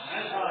us.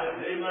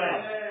 Amen.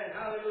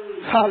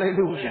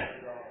 Hallelujah.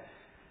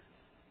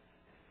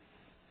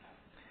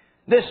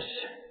 This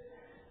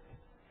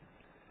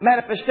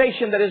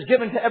manifestation that is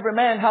given to every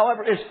man,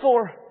 however, is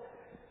for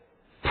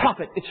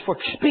profit. It's for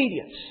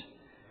expedience.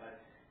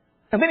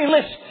 And then he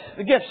lists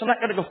the gifts. I'm not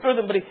going to go through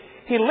them, but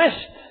he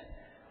lists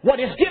what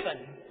is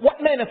given,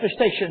 what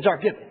manifestations are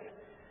given.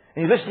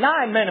 And he lists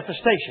 9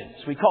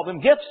 manifestations. We call them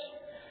gifts,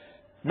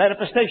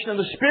 manifestation of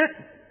the Spirit,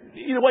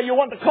 either way you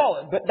want to call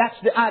it, but that's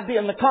the idea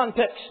in the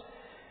context.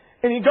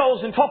 And he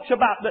goes and talks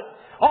about that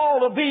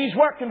all of these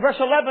work in verse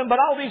 11, but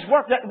all these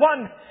work that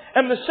one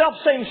and the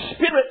selfsame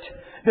Spirit,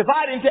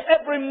 dividing to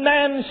every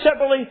man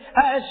severally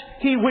as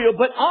He will.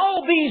 But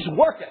all these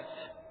worketh,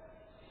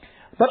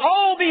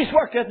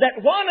 that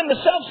one and the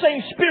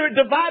selfsame Spirit,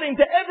 dividing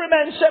to every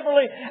man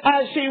severally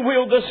as He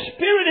will. The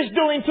Spirit is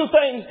doing 2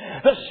 things.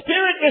 The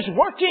Spirit is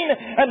working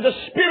and the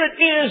Spirit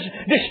is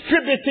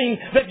distributing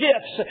the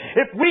gifts.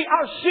 If we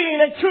are seeing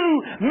a true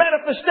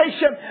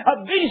manifestation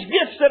of these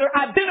gifts that are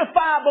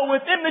identifiable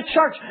within the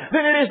church,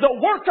 then it is the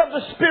work of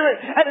the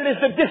Spirit and it is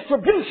the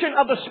distribution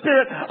of the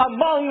Spirit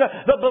among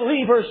the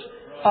believers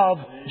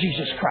of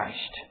Jesus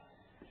Christ.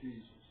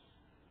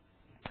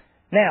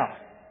 Now,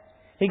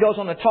 he goes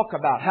on to talk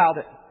about how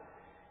that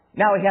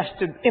now he has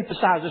to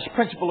emphasize this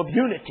principle of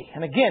unity.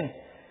 And again,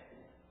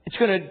 it's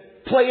going to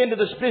play into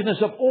this business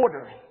of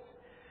order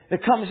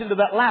that comes into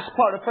that last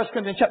part of 1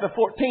 Corinthians chapter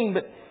 14.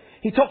 But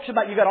he talks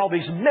about you got all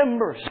these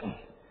members.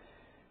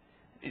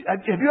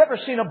 Have you ever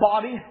seen a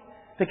body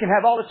that can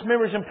have all its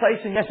members in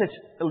place and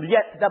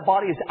yet that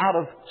body is out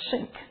of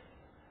sync?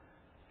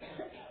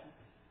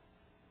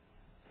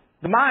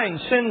 The mind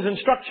sends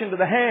instruction to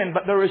the hand,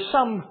 but there is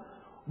some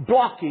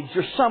blockage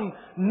or some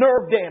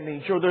nerve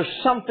damage, or there's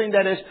something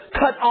that is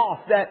cut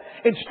off that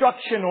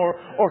instruction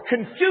or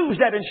confused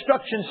that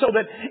instruction, so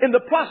that in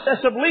the process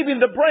of leaving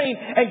the brain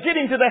and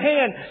getting to the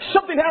hand,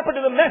 something happened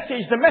to the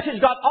message. The message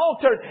got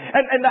altered,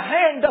 and the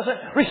hand doesn't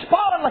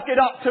respond like it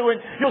ought to.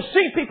 And you'll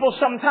see people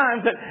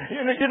sometimes that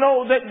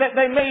that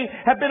they may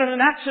have been in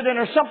an accident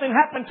or something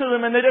happened to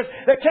them, and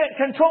they can't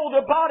control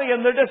their body,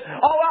 and they're just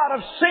all out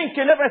of sync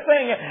and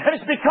everything. And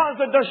it's because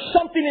that there's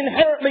something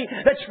inherently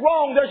that's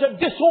wrong. There's a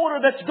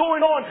disorder that's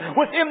going on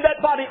within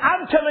that body.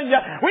 I'm telling you,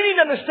 we need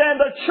to understand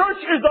the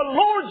church is the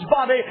Lord's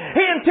body.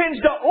 He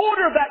intends to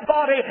order that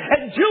body,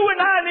 and you and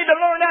I need to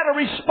learn how to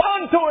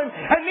respond to Him,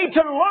 and need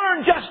to learn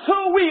just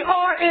who we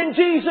are in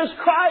Jesus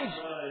Christ.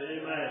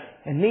 Amen.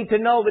 And need to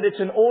know that it's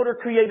an order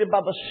created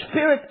by the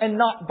Spirit and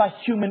not by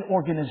human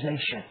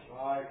organization.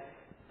 Right.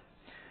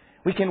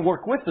 We can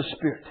work with the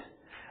Spirit,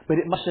 but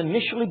it must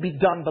initially be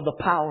done by the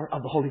power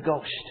of the Holy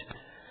Ghost.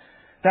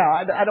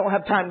 Now, I don't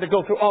have time to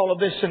go through all of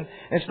this, and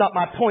it's not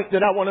my point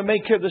that I want to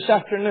make here this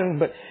afternoon,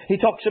 but he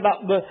talks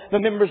about the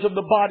members of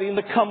the body and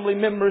the comely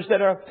members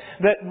that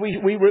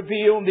we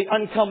reveal, and the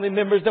uncomely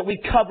members that we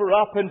cover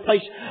up and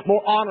place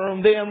more honor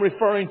on them,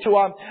 referring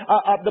to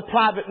the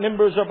private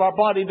members of our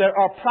body. There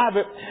are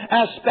private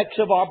aspects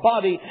of our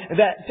body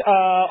that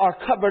are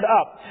covered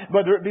up,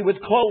 whether it be with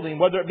clothing,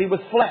 whether it be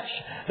with flesh.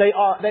 They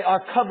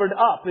are covered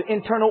up. The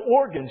internal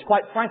organs,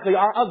 quite frankly,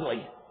 are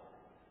ugly.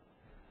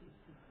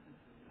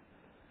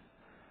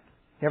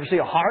 You ever see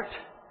a heart?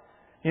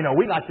 We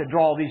like to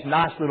draw these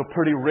nice little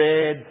pretty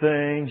red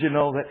things,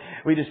 that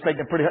we just make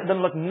them pretty. It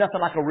doesn't look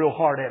nothing like a real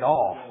heart at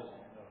all.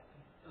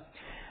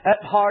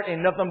 That heart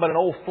ain't nothing but an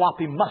old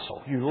floppy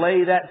muscle. You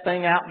lay that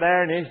thing out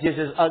there and it's just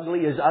as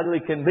ugly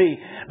can be.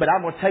 But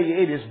I'm going to tell you,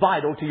 it is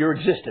vital to your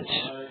existence.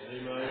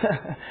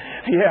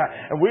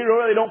 Yeah, and we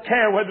really don't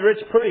care whether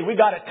it's pretty. We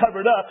got it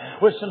covered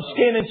up with some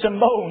skin and some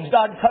bones.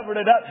 God covered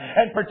it up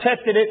and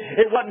protected it.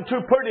 It wasn't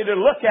too pretty to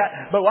look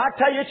at, but I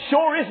tell you, it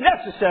sure is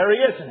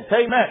necessary, isn't it?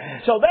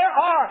 Amen. So there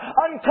are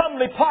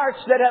uncomely parts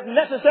that have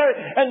necessary,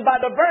 and by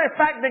the very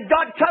fact that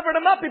God covered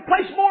them up, He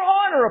placed more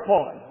honor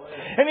upon them.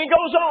 And he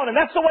goes on, and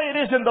that's the way it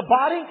is in the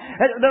body.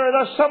 There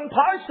are some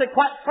parts that,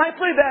 quite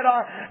frankly, there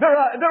are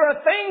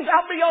things,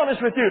 I'll be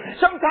honest with you,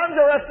 sometimes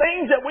there are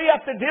things that we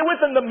have to deal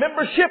with in the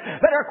membership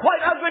that are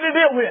quite ugly to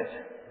deal with.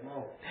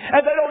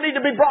 And they don't need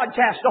to be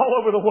broadcast all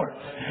over the world.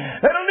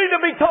 They don't need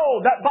to be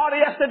told. That body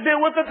has to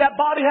deal with it. That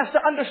body has to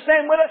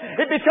understand with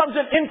it. It becomes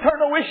an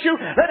internal issue.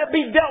 Let it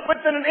be dealt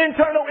with in an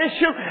internal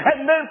issue.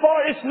 And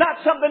therefore, it's not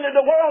something that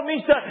the world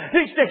needs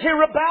to hear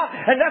about.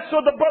 And that's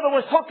what the brother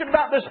was talking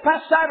about this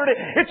past Saturday.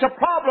 It's a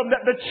problem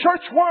that the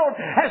church world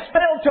has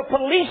failed to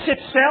police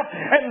itself.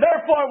 And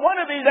therefore, one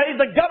of these days,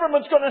 the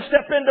government's going to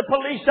step in to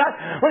police us.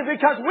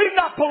 Because we've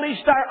not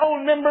policed our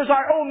own members,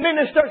 our own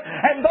ministers,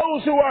 and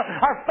those who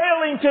are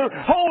failing to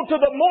hold to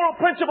the moral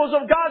principles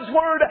of God's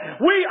Word.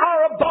 We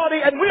are a body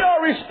and we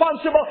are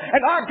responsible,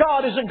 and our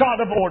God is a God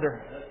of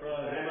order. That's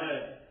right.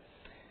 Amen.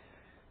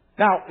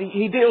 Now,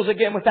 he deals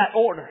again with that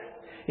order.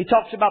 He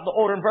talks about the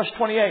order in verse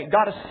 28.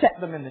 God has set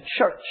them in the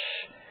church.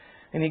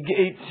 And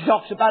he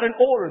talks about an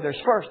order.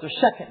 There's first, there's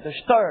second,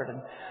 there's third,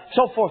 and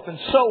so forth and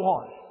so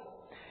on.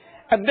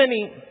 And then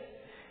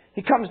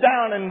he comes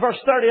down in verse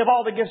 30, of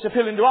all the gifts of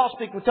healing, do all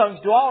speak with tongues,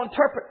 do all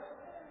interpret.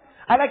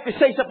 I'd like to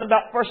say something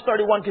about verse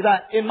 31, because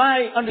in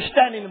my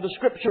understanding of the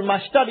Scripture,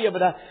 my study of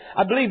it,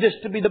 I believe this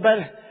to be the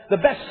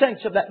best sense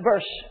of that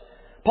verse.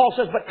 Paul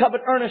says, but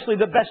covet earnestly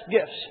the best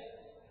gifts.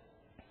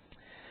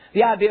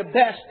 The idea of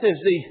best is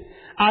the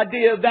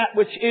idea of that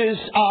which is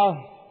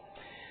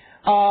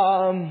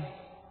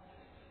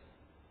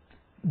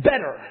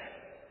better,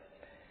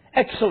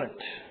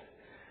 excellent,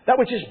 that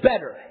which is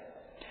better.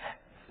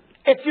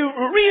 If you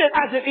read it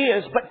as it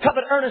is, but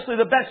covet earnestly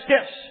the best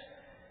gifts,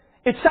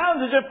 it sounds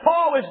as if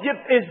Paul is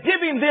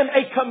giving them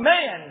a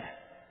command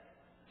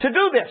to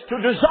do this, to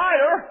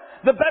desire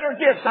the better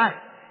gifts.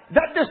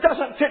 That just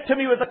doesn't fit to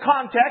me with the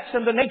context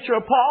and the nature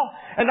of Paul,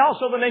 and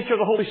also the nature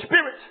of the Holy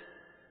Spirit.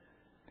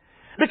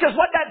 Because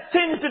what that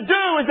tends to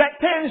do is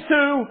that tends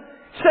to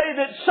say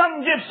that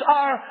some gifts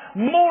are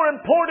more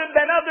important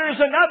than others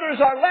and others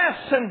are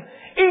less. And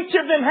each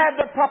of them have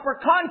the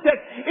proper context.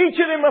 Each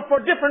of them are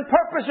for different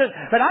purposes.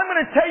 But I'm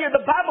going to tell you,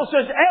 the Bible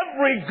says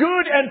every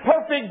good and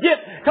perfect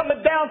gift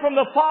cometh down from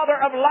the Father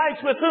of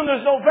lights, with whom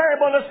there's no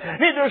variableness,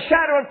 neither a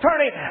shadow of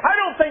turning. I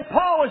don't think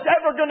Paul is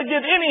ever going to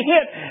give any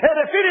hint that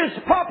if it is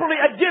properly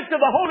a gift of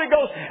the Holy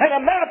Ghost and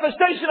a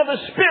manifestation of the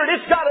Spirit,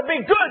 it's got to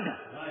be good.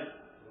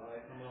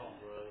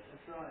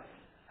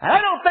 And I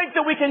don't think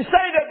that we can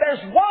say that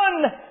there's one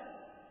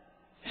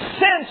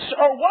sense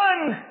or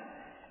one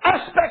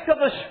aspect of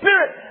the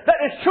Spirit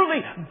that is truly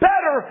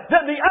better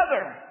than the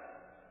other.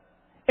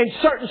 In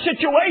certain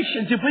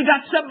situations, if we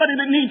got somebody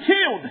that needs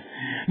healed,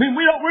 mean,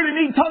 we don't really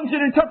need tongues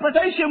and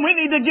interpretation. We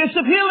need the gifts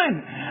of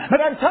healing. But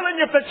I'm telling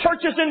you, if the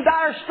church is in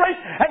dire straits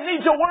and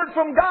needs a word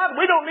from God,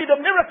 we don't need a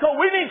miracle.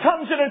 We need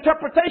tongues and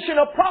interpretation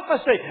of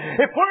prophecy.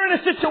 If we're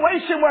in a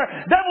situation where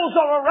devils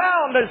are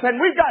around us and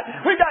we've got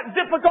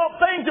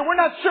difficult things and we're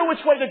not sure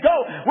which way to go,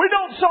 we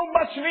don't so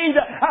much need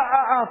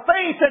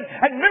faith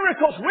and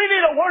miracles. We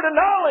need a word of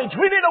knowledge.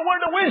 We need a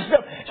word of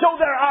wisdom.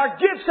 So there are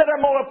gifts that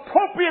are more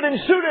appropriate and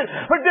suited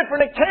for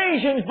different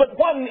occasions, but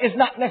one is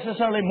not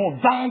necessarily more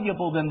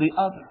valuable than the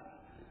other.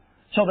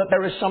 So that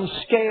there is some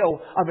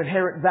scale of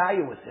inherent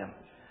value with them.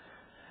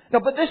 No,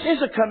 but this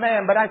is a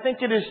command, but I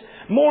think it is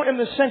more in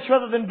the sense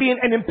rather than being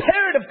an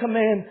imperative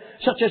command,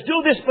 such as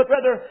do this, but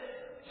rather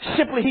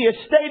simply he is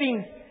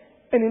stating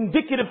an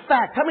indicative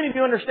fact. How many of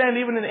you understand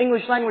even in the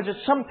English language that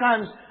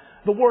sometimes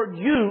the word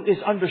you is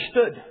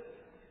understood?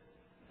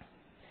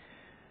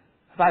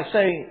 If I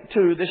say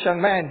to this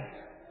young man,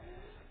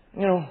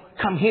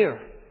 come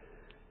here.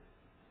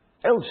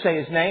 It'll say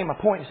his name,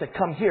 I point and say,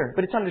 come here.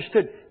 But it's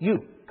understood,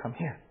 you, come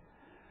here.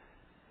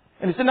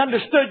 And it's an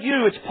understood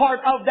you. It's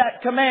part of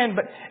that command.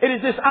 But it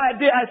is this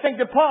idea, I think,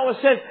 that Paul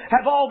says,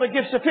 have all the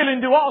gifts of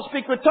healing, do all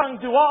speak with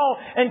tongues, do all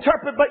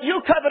interpret. But you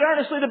covet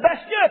earnestly the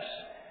best gifts.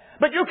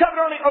 But you covet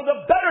only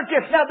the better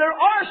gifts. Now, there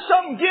are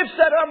some gifts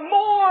that are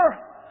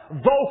more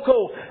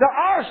vocal. There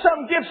are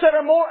some gifts that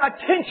are more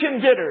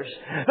attention getters.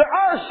 There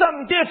are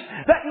some gifts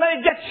that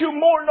may get you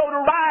more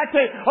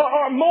notoriety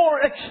or more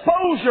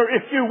exposure,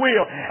 if you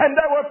will. And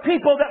there were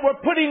people that were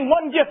putting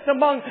one gift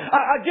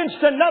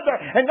against another.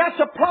 And that's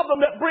a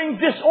problem that brings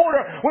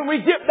disorder when we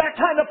get that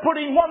kind of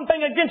putting one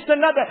thing against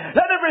another.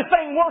 Let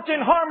everything work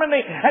in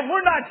harmony. And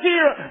we're not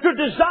here to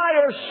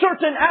desire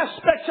certain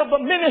aspects of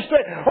the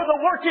ministry or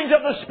the workings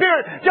of the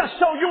Spirit just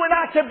so you and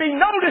I can be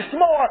noticed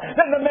more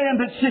than the man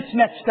that sits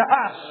next to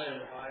us.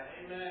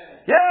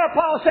 Yeah,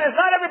 Paul says,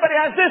 not everybody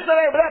has this or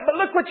that, but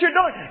look what you're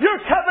doing.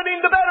 You're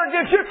coveting the better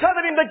gifts. You're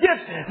coveting the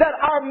gifts that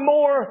are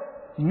more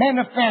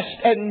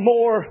manifest and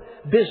more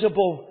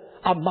visible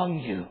among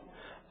you.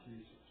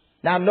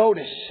 Now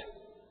notice,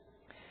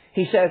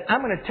 he says, I'm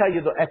going to tell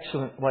you the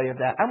excellent way of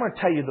that. I'm going to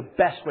tell you the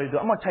best way to do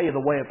it. I'm going to tell you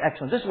the way of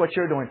excellence. This is what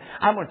you're doing.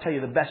 I'm going to tell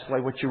you the best way,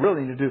 what you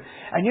really need to do.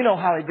 And you know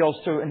how he goes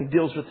through and he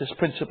deals with this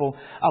principle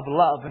of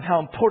love and how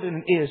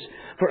important it is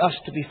for us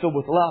to be filled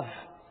with love.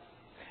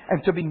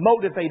 And to be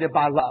motivated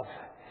by love.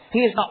 He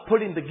is not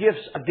putting the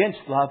gifts against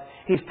love.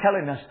 He's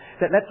telling us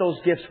that let those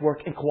gifts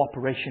work in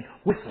cooperation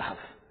with love.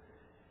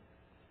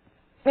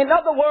 In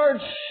other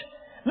words,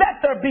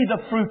 let there be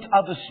the fruit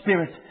of the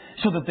Spirit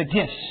so that the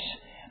gifts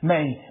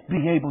may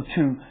be able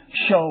to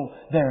show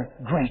their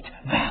great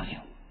value.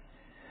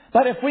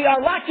 But if we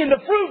are lacking the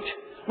fruit,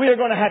 we are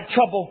going to have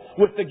trouble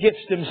with the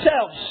gifts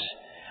themselves.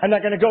 I'm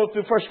not going to go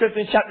through 1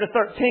 Corinthians chapter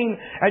 13,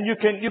 and you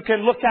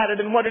can look at it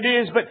and what it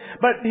is. But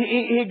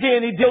he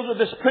deals with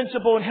this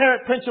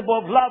inherent principle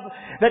of love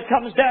that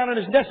comes down and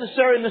is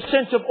necessary in the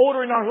sense of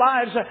ordering our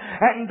lives,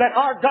 and that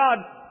our God,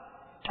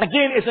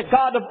 again, is a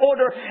God of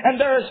order,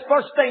 and there is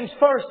first things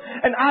first.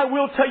 And I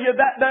will tell you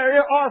that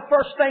there are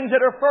first things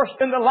that are first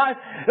in the life,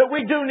 that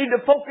we do need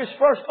to focus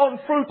first on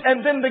fruit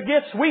and then the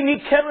gifts. We need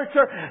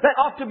character that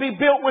ought to be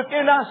built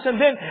within us,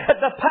 and then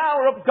the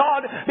power of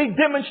God be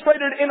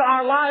demonstrated in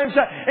our lives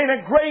in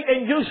a great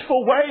and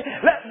useful way.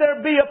 Let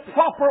there be a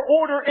proper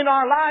order in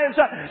our lives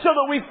so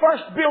that we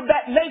first build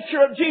that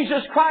nature of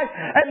Jesus Christ,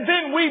 and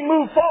then we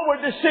move forward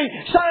to see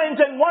signs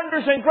and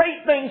wonders and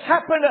great things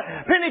happen.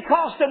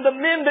 Pentecost and the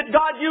men that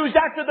God used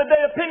after the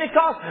day of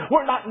Pentecost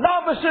were not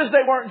novices.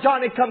 They weren't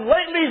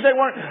Johnny-come-latelys. They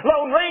weren't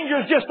Lone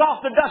Rangers just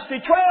off the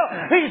dusty trail.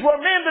 These were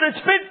men that had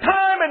spent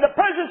time in the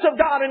presence of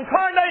God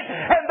incarnate,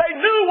 and they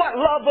knew what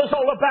love was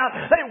all about.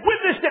 They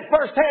witnessed it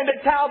firsthand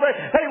at Calvary.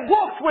 They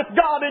walked with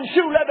God in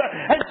shoe leather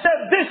and said,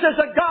 this is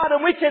a God,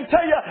 and we can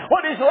tell you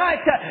what He's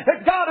like.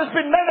 That God has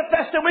been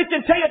manifest, and we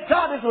can tell you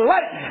God is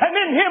light, and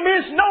in Him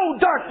is no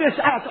darkness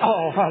at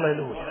all.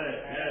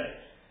 Hallelujah.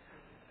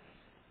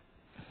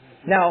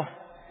 Now,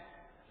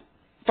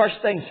 first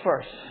things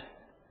first.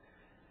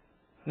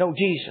 Know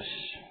Jesus.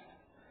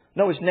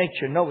 Know His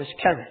nature. Know His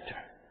character.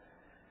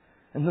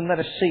 And then let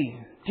us see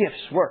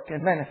gifts work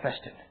and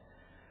manifested.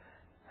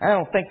 I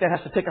don't think that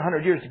has to take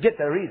 100 years to get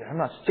there either. I'm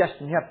not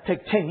suggesting you have to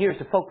take 10 years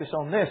to focus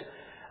on this.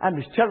 I'm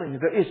just telling you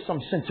there is some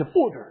sense of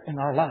order in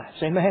our lives.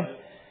 Amen?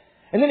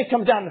 And then it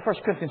comes down to 1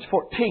 Corinthians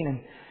 14.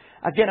 And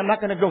again, I'm not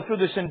going to go through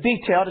this in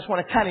detail. I just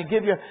want to kind of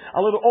give you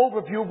a little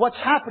overview of what's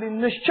happening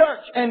in this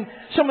church and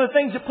some of the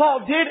things that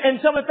Paul did and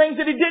some of the things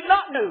that he did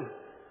not do.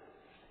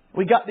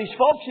 We got these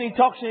folks,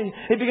 and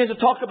he begins to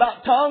talk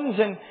about tongues,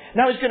 and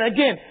now he's going to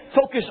again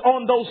focus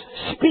on those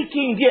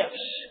speaking gifts,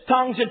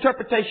 tongues,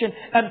 interpretation,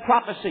 and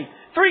prophecy.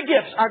 3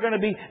 gifts are going to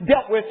be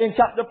dealt with in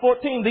chapter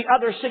 14. The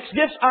other 6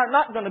 gifts are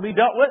not going to be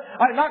dealt with,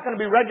 are not going to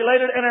be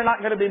regulated, and are not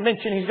going to be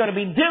mentioned. He's going to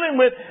be dealing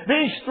with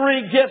these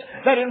 3 gifts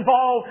that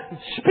involve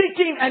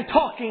speaking and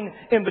talking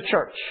in the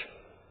church.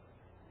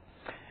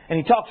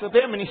 And he talks with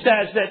them, and he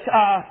says that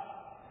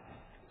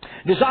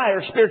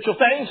desire spiritual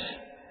things,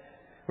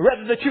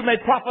 rather that you may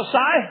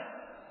prophesy.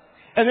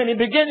 And then he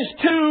begins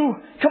to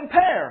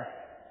compare.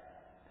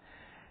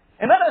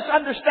 And let us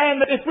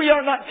understand that if we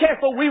are not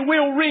careful, we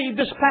will read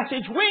this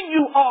passage. When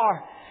you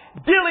are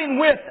dealing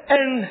with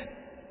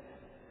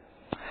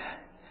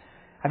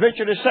I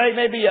venture to say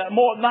maybe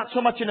more, not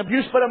so much an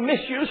abuse, but a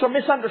misuse or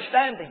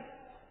misunderstanding.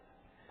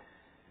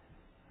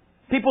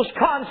 People's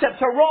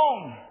concepts are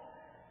wrong.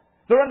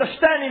 Their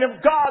understanding of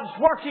God's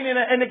working in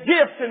a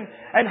gift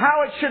and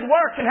how it should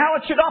work and how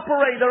it should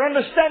operate. Their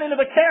understanding of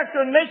the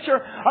character and nature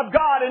of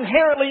God,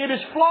 inherently it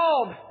is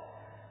flawed.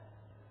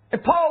 And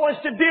Paul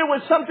wants to deal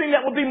with something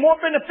that will be more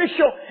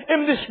beneficial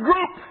in this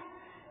group.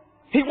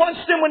 He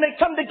wants them, when they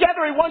come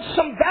together, he wants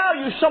some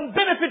value, some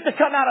benefit to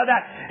come out of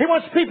that. He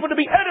wants people to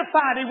be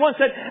edified. He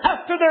wants that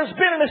after there's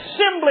been an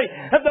assembly,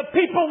 that the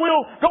people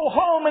will go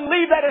home and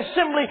leave that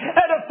assembly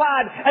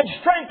edified and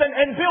strengthened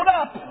and built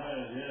up.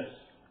 Yes.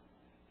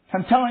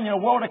 I'm telling you, in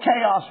a world of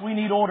chaos, we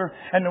need order.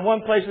 And the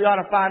one place we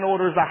ought to find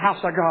order is the house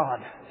of God.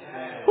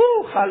 Yes.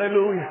 Woo,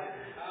 hallelujah.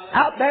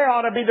 Out there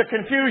ought to be the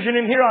confusion.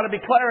 In here ought to be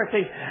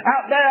clarity.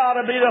 Out there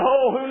ought to be the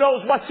who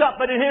knows what's up.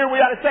 But in here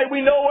we ought to say we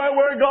know where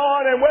we're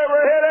going and where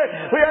we're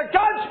headed. We are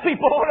God's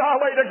people on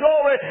our way to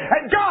glory.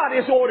 And God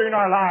is ordering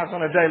our lives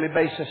on a daily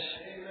basis.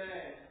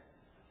 Amen.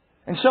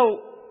 And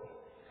so,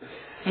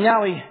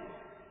 now he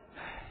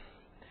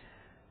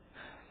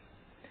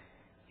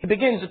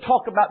begins to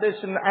talk about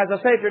this. And as I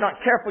say, if you're not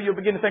careful, you'll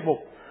begin to think,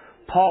 well,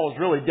 Paul's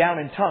really down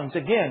in tongues.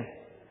 Again,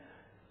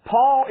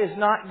 Paul is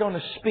not going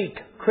to speak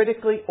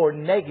critically or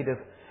negative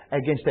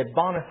against a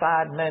bona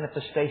fide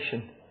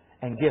manifestation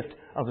and gift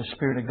of the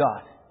Spirit of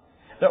God.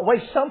 The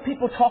way some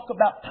people talk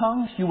about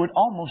tongues, you would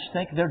almost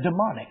think they're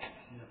demonic.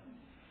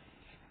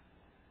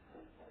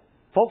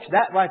 Folks,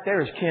 that right there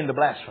is kin to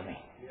blasphemy.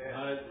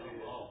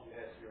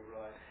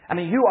 I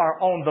mean, you are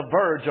on the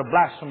verge of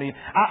blasphemy.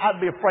 I'd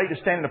be afraid to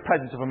stand in the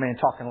presence of a man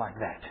talking like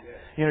that.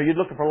 You know, you're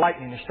looking for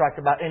lightning to strike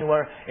about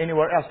anywhere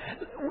else.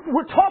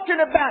 We're talking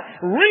about,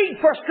 read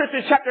 1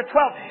 Corinthians chapter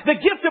 12.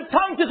 The gift of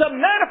tongues is a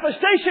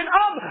manifestation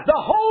of the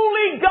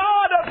holy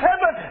God of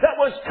heaven that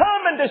was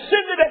come and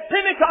descended at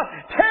Pentecost.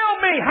 Tell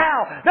me how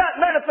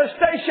that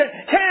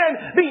manifestation can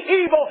be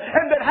evil,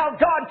 and that how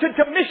God could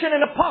commission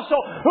an apostle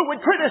who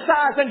would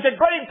criticize and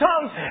degrade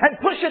tongues and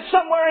push it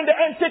somewhere into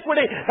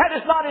antiquity. That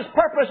is not his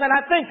purpose, and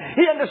I think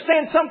he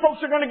understands some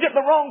folks are going to get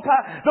the wrong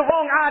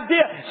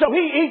idea. So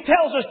he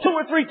tells us 2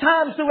 or 3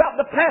 times throughout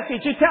the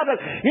passage, he tells us,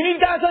 you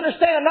need guys to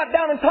understand, I'm not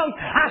down in tongues.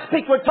 I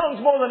speak with tongues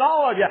more than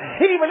all of you.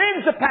 He even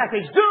ends the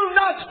passage, do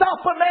not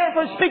stop a man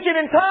from speaking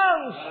in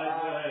tongues.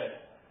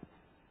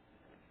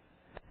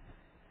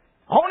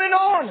 On and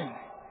on.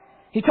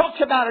 He talks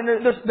about it.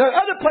 There are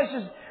other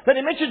places that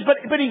he mentions, but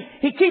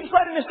he keeps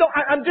letting us know,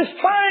 I'm just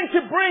trying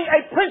to bring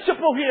a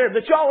principle here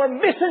that y'all are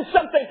missing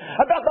something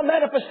about the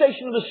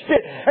manifestation of the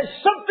Spirit. There's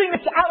something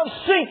that's out of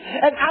sync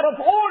and out of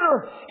order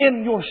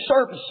in your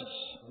services.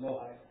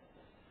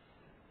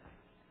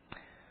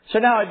 So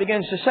now he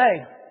begins to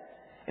say,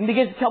 and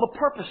begins to tell the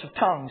purpose of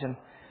tongues. And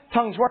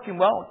tongues working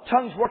well,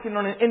 tongues working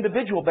on an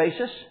individual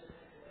basis,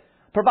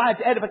 provides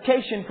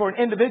edification for an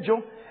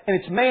individual, and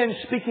it's man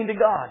speaking to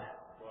God.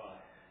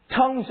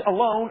 Tongues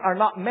alone are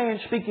not man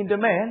speaking to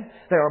man.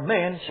 They are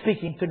man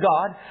speaking to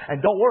God.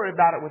 And don't worry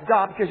about it with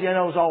God, because He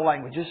knows all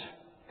languages.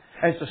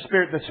 And it's the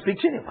Spirit that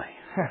speaks anyway.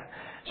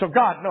 So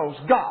God knows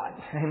God.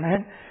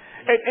 Amen.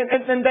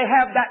 And they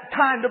have that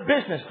kind of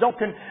business. Don't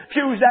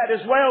confuse that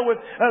as well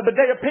with the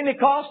day of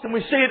Pentecost. And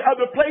we see it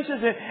other places.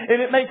 And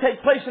it may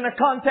take place in the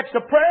context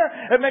of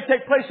prayer. It may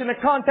take place in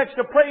the context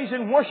of praise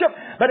and worship.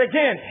 But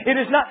again, it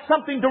is not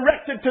something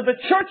directed to the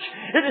church.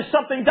 It is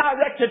something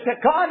directed to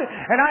God.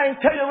 And I can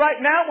tell you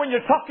right now, when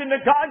you're talking to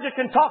God, you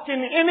can talk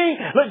in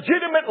any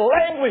legitimate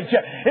language.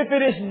 If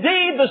it is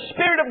indeed the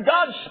Spirit of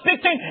God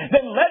speaking,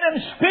 then let Him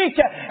speak.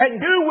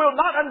 And you will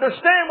not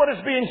understand what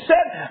is being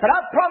said. But I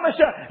promise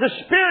you, the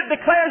Spirit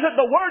declares it,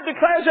 the Word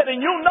declares it,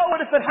 and you'll know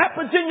it if it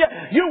happens in you.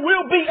 You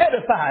will be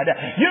edified.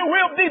 You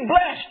will be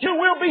blessed. You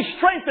will be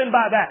strengthened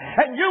by that.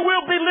 And you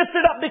will be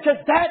lifted up, because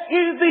that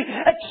is the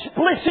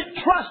explicit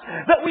trust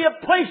that we have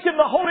placed in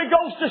the Holy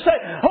Ghost to say,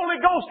 Holy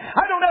Ghost,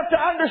 I don't have to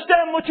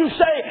understand what you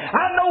say.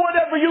 I know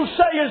whatever you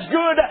say is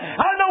good.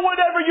 I know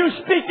whatever you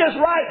speak is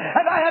right.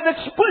 And I have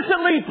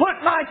explicitly put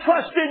my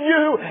trust in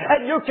you,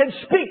 and you can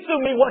speak to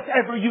me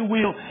whatever you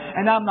will.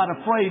 And I'm not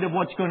afraid of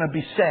what's going to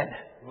be said.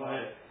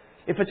 Right.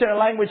 If it's in a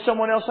language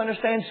someone else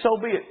understands, so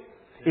be it.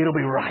 It'll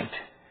be right.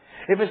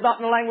 If it's not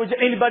in a language that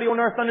anybody on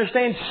earth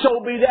understands, so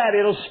be that.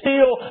 It'll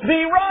still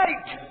be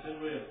right. Yes, it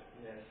will.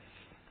 Yes.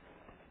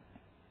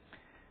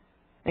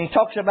 And he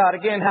talks about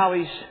again how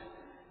he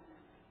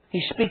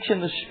speaks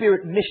in the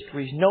Spirit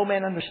mysteries. No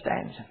man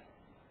understands him.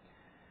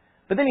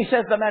 But then he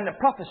says the man that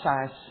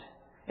prophesies.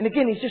 And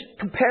again, he's just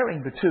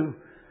comparing the two.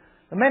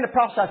 The man that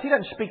prophesies, he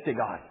doesn't speak to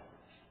God.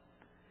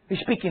 He's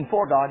speaking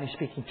for God, and he's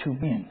speaking to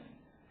men.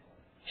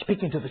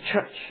 Speaking to the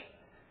church.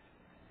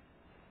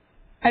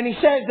 And he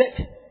says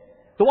that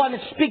the one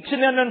that speaks in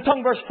an unknown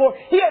tongue, verse 4,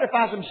 he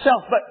edifies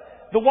himself,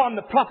 but the one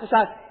that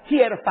prophesies,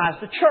 he edifies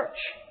the church.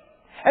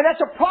 And that's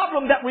a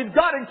problem that we've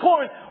got in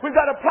Corinth. We've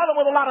got a problem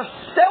with a lot of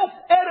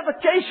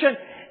self-edification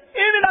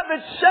in and of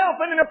itself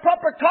and in a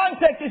proper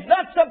context is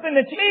not something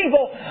that's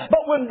evil.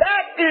 But when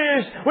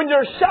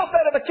there's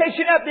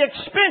self-edification at the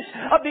expense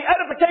of the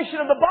edification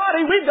of the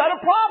body, we've got a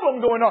problem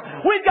going on.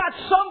 We've got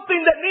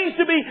something that needs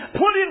to be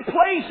put in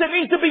place, that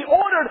needs to be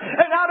ordered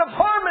and out of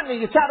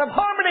harmony. It's out of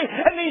harmony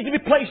and needs to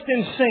be placed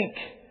in sync.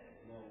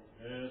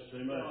 Yes,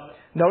 amen.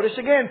 Notice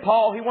again,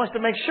 Paul, he wants to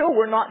make sure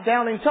we're not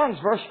down in tongues.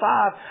 Verse 5,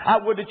 I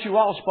would that you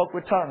all spoke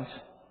with tongues.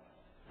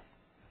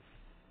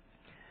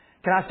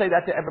 Can I say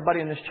that to everybody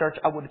in this church?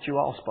 I would that you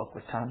all spoke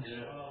with tongues.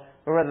 Yeah.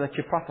 Or rather that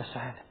you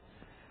prophesied.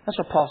 That's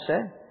what Paul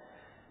said.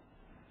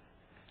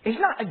 He's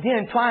not,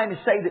 again, trying to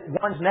say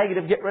that one's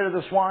negative, get rid of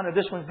this one, or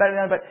this one's better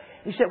than that. But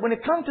he said, when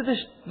it comes to this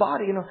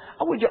body,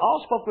 I would you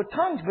all spoke with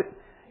tongues. But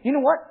you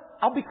know what?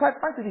 I'll be quite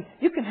frank with you.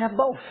 You can have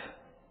both.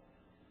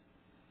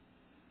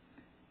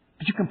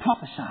 But you can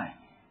prophesy.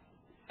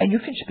 And you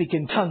can speak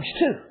in tongues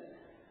too.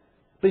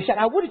 But he said,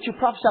 I would that you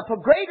prophesy. For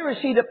greater is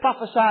he that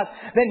prophesies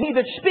than he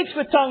that speaks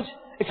with tongues,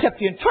 except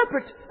he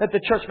interpret, that the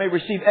church may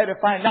receive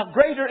edifying. Now,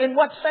 greater in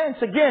what sense?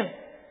 Again,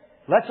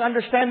 let's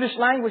understand this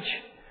language.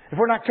 If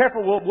we're not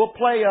careful, we'll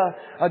play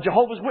a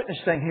Jehovah's Witness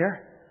thing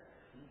here.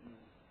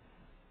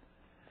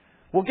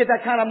 We'll get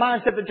that kind of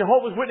mindset that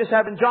Jehovah's Witness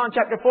have in John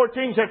chapter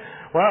 14. Said,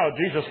 well,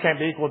 Jesus can't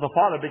be equal to the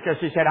Father because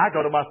he said, I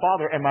go to my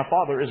Father and my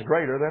Father is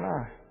greater than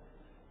I.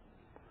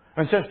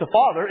 And since the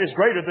Father is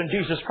greater than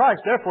Jesus Christ,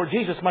 therefore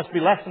Jesus must be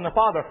less than the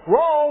Father.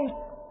 Wrong!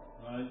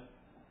 Right.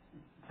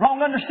 Wrong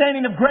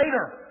understanding of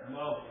greater.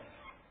 No.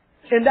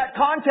 In that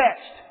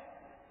context.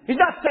 He's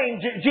not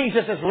saying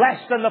Jesus is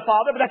less than the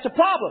Father, but that's a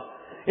problem.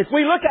 If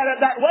we look at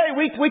it that way,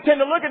 we tend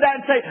to look at that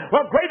and say,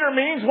 well, greater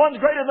means one's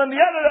greater than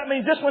the other. That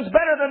means this one's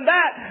better than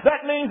that.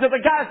 That means that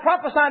the guy's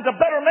prophesying a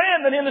better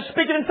man than him that's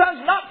speaking in tongues.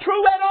 Not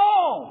true at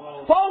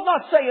all. Paul's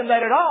not saying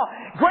that at all.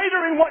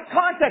 Greater in what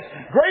context?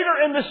 Greater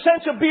in the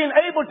sense of being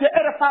able to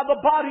edify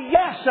the body.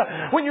 Yes.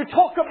 When you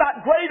talk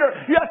about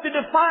greater, you have to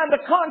define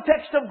the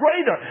context of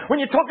greater. When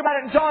you talk about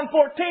it in John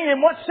 14,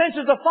 in what sense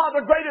is the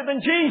Father greater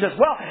than Jesus?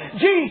 Well,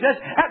 Jesus,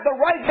 at the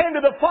right hand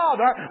of the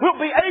Father, will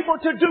be able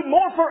to do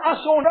more for us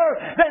on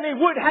earth than he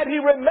would had he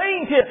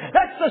remained here.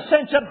 That's the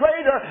sense of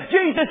greater.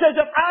 Jesus says,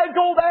 if I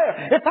go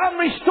there, if I'm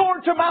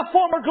restored to my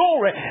former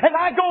glory, and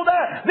I go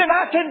there, then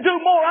I can do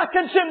more. I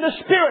can send the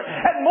Spirit,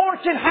 and more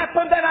can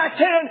happen than I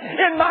can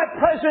in my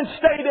present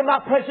state, in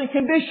my present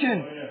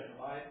condition.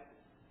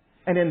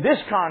 And in this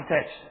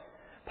context,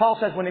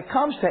 Paul says when it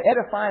comes to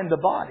edifying the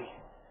body,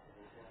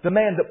 the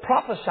man that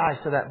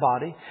prophesies to that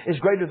body is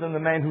greater than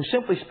the man who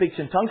simply speaks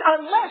in tongues,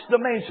 unless the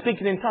man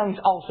speaking in tongues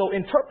also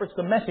interprets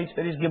the message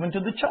that is given to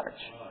the church.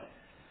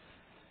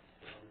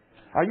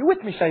 Are you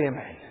with me? Say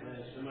amen.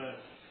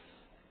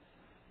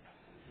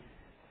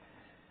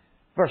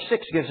 Verse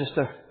 6 gives us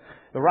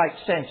the right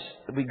sense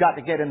that we've got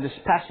to get in this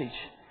passage.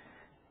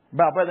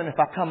 But brethren, if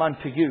I come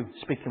unto you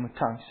speaking with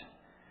tongues.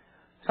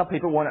 Some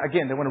people they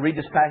want to read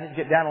this passage,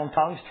 get down on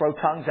tongues, throw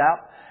tongues out,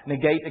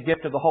 negate the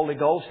gift of the Holy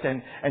Ghost,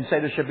 and say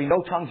there should be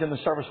no tongues in the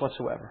service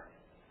whatsoever.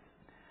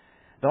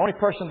 The only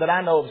person that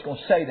I know of is going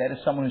to say that is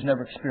someone who's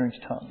never experienced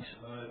tongues.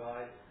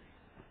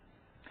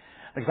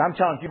 Because I'm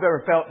telling you, if you've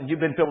ever felt and you've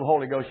been filled with the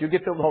Holy Ghost, you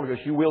get filled with the Holy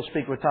Ghost, you will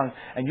speak with tongues,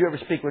 and you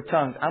ever speak with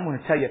tongues, I'm going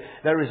to tell you,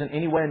 there isn't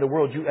anywhere in the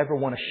world you ever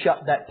want to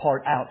shut that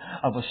part out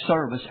of a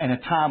service and a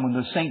time when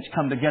the saints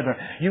come together.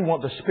 You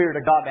want the Spirit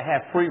of God to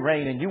have free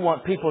reign, and you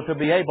want people to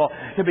be able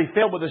to be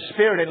filled with the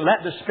Spirit and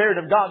let the Spirit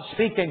of God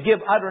speak and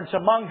give utterance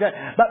among them.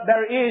 But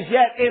there is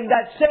yet in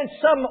that sense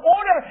some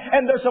order,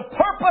 and there's a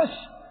purpose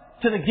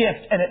to the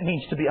gift, and it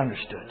needs to be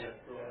understood.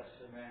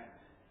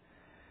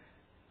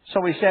 So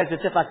he says,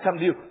 it's if I come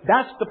to you.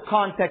 That's the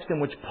context in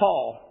which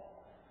Paul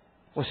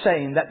was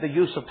saying that the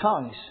use of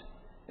tongues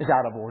is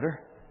out of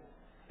order.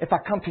 If I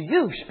come to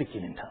you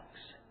speaking in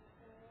tongues.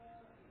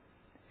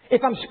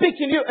 If I'm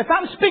speaking to you, if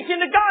I'm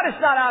speaking to God,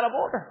 it's not out of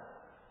order.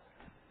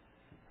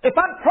 If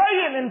I'm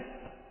praying and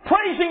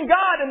praising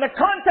God in the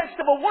context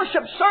of a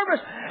worship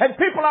service and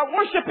people are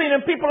worshiping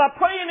and people are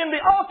praying in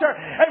the altar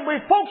and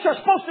we folks are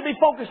supposed to be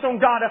focused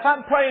on God. If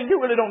I'm praying, you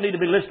really don't need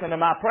to be listening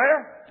to my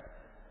prayer.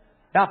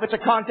 Now, if it's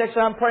a context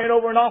that I'm praying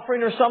over an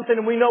offering or something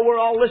and we know we're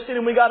all listening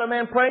and we got a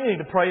man praying, you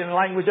need to pray in a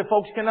language that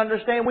folks can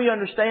understand. We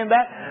understand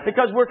that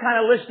because we're kind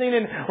of listening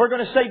and we're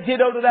going to say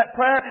ditto to that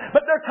prayer.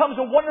 But there comes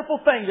a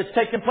wonderful thing that's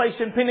taking place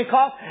in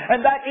Pentecost,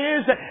 and that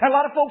is that a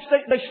lot of folks,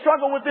 they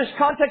struggle with this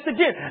context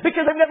again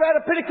because they've never had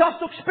a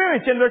Pentecostal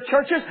experience in their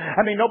churches.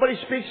 I mean, nobody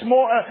speaks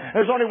more.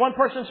 There's only one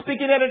person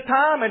speaking at a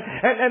time,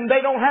 and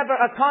they don't have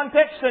a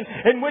context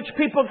in which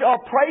people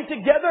pray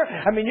together.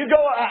 I mean, you go,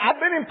 I've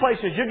been in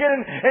places, you get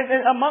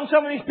in among some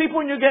of these people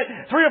and you get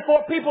 3 or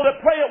 4 people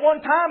that pray at one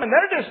time and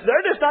they're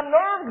just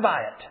unnerved by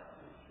it.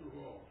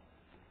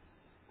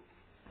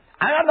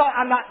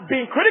 I'm not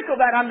being critical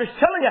of that. I'm just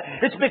telling you,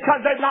 it's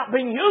because they've not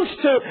been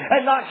used to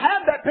and not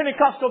had that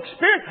Pentecostal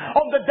experience.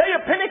 On the day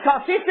of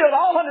Pentecost, he filled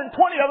all 120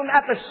 of them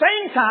at the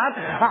same time.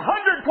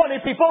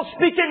 120 people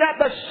speaking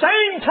at the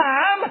same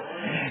time.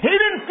 He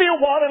didn't fill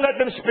one and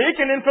let them speak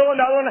and then fill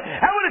another one.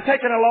 That would have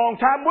taken a long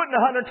time, wouldn't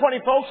 120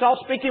 folks all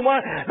speaking one?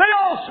 They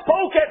all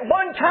spoke at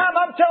one time.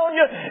 I'm telling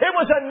you, it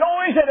was a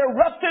noise that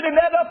erupted in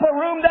that upper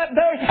room that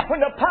day when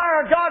the power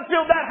of God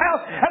filled that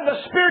house and the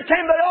Spirit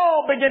came. They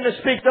all began to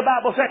speak, the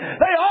Bible said.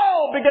 They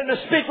all began to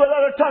speak with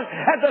other tongues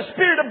as the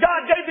Spirit of God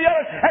gave the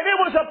other. And it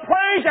was a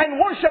praise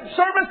and worship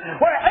service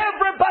where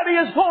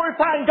everybody is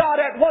glorifying God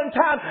at one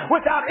time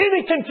without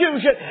any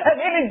confusion and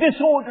any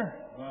disorder.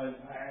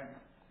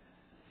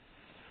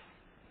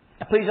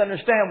 Please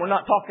understand, we're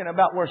not talking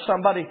about where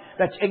somebody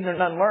that's ignorant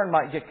and unlearned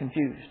might get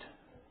confused.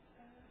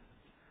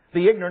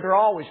 The ignorant are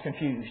always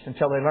confused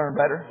until they learn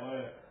better.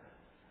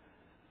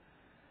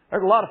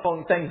 There's a lot of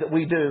funny things that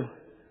we do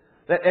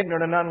that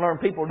ignorant and unlearned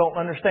people don't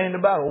understand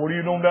about. Well, what are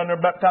you doing down there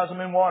baptizing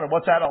them in water?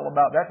 What's that all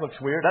about? That looks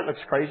weird. That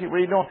looks crazy.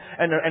 What are you doing?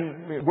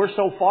 And we're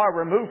so far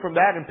removed from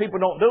that and people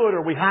don't do it,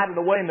 or we hide it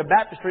away in the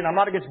baptistry. And I'm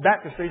not against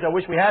baptistries. I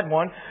wish we had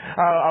one.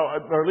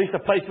 Or at least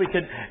a place we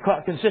could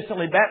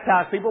consistently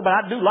baptize people. But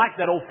I do like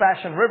that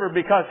old-fashioned river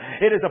because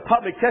it is a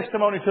public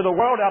testimony to the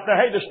world out there.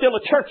 Hey, there's still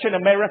a church in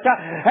America.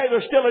 Hey,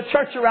 there's still a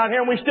church around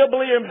here. And we still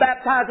believe in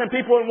baptizing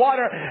people in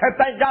water. And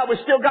thank God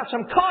we still got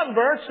some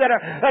converts that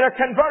are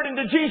converting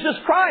to Jesus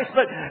Christ.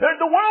 But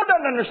the world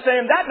doesn't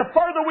understand that. The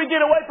further we get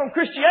away from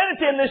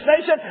Christianity in this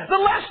nation, the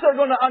less they're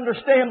going to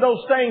understand those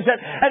things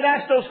and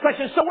ask those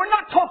questions. So we're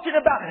not talking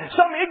about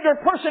some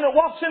ignorant person that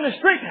walks in the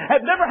street,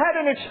 has never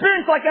had an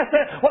experience like that.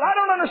 Well, I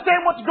don't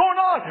understand what's going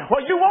on.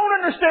 Well, you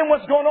won't understand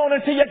what's going on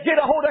until you get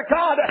a hold of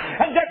God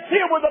and get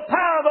filled with the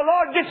power of the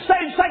Lord, get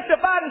saved,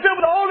 sanctified, and filled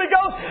with the Holy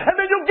Ghost, and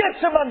then you'll get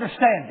some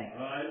understanding.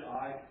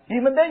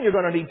 Even then you're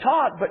going to need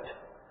taught, but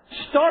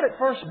start at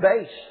first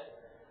base.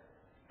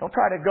 Don't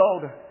try to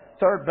go to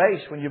third base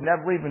when you've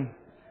never even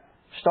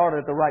started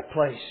at the right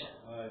place.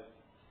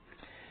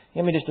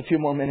 Give me just a few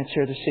more minutes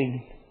here this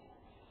evening.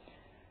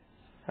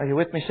 Are you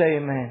with me? Say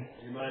amen.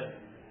 Amen.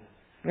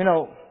 You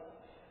know,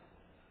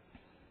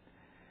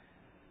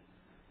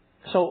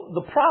 so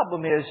the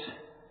problem is,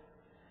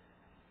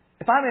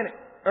 if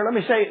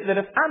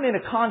I'm in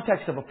a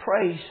context of a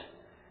praise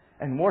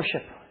and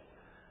worship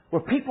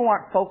where people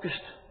aren't focused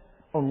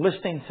on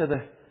listening to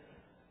the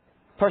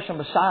person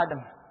beside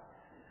them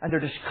and they're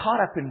just caught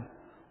up in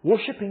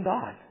worshiping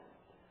God.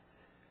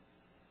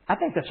 I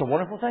think that's a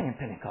wonderful thing in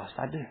Pentecost.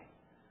 I do.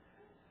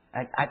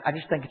 I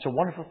just think it's a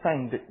wonderful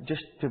thing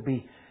just to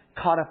be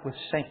caught up with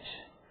saints.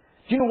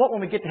 Do you know what?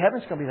 When we get to heaven,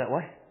 it's going to be that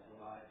way.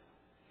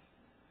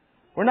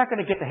 We're not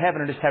going to get to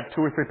heaven and just have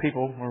 2 or 3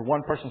 people or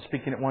one person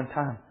speaking at one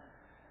time.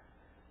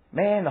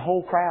 Man, the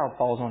whole crowd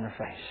falls on their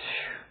face.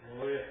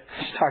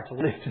 Starts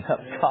lifting up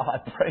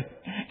God. Pray.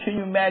 Can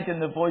you imagine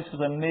the voices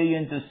of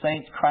millions of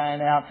saints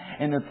crying out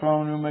in the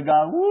throne room of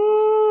God?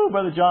 Woo!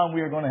 Brother John,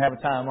 we are going to have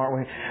a time, aren't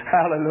we?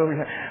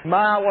 Hallelujah.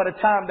 My, what a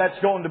time that's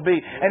going to be.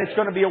 And it's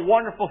going to be a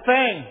wonderful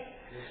thing.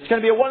 It's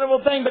going to be a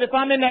wonderful thing. But if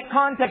I'm in that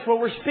context where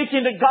we're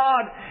speaking to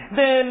God,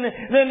 then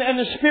and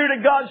the Spirit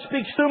of God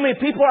speaks through me,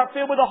 people are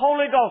filled with the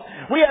Holy Ghost.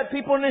 We have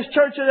people in this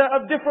church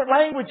of different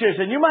languages.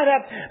 And you might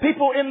have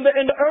people in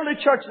the early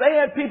church, they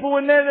had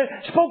people in there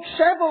that spoke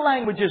several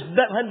languages,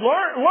 that had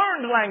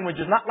learned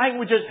languages, not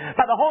languages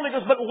by the Holy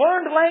Ghost, but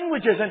learned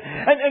languages.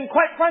 And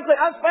quite frankly,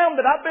 I've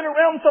found that I've been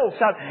around folks.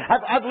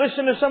 I've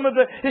listened to some of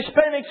the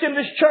Hispanics in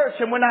this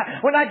church, and when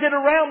I get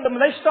around them,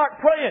 they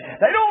start praying.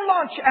 They don't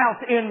launch out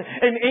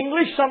in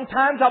English.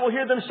 Sometimes I will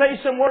hear them say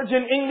some words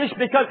in English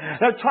because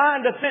they're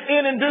trying to fit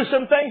in and do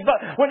some things.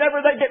 But whenever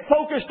they get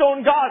focused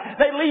on God,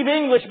 they leave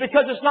English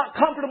because it's not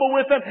comfortable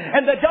with them.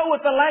 And they go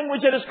with the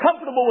language that is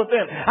comfortable with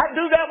them. I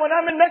do that when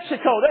I'm in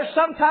Mexico. There's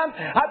sometimes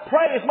I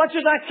pray as much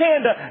as I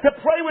can to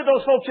pray with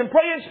those folks and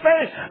pray in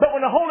Spanish. But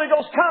when the Holy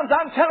Ghost comes,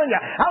 I'm telling you,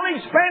 I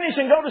leave Spanish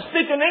and go to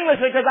speak in English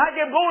because I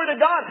give glory to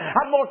God.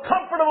 I'm more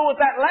comfortable with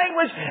that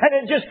language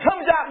and it just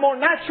comes out more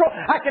natural.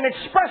 I can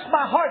express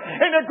my heart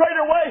in a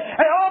greater way.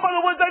 And all by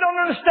the words, they don't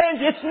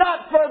understand. It's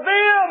not for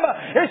them.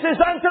 It is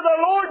unto the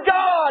Lord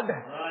God.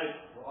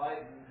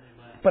 Right.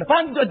 But if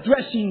I'm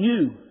addressing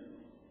you,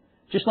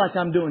 just like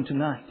I'm doing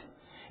tonight,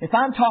 if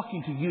I'm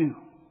talking to you,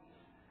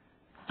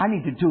 I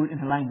need to do it in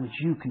a language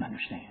you can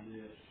understand.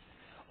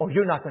 Or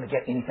you're not going to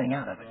get anything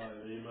out of it.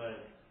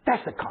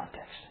 That's the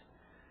context.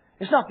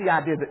 It's not the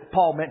idea that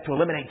Paul meant to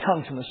eliminate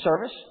tongues from the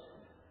service.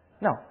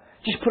 No.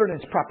 Just put it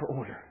in its proper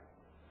order.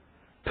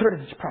 Put it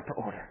in its proper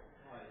order.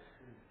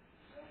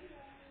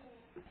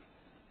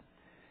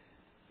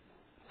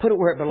 Put it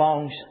where it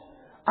belongs.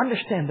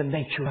 Understand the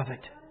nature of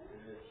it.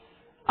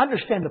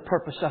 Understand the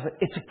purpose of it.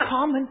 It's a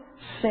common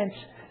sense,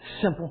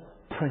 simple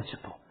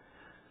principle.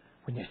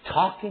 When you're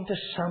talking to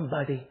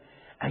somebody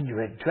and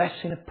you're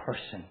addressing a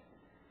person,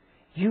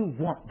 you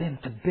want them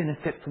to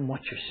benefit from what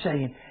you're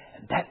saying,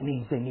 and that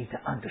means they need to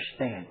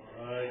understand.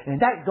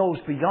 And that goes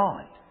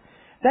beyond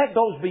That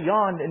goes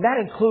beyond, and that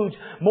includes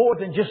more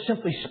than just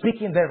simply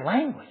speaking their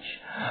language,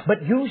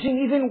 but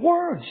using even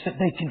words that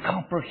they can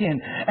comprehend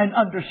and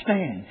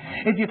understand.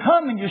 If you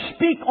come and you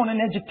speak on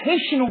an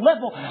educational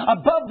level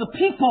above the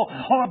people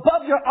or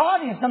above your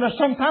audience, now there's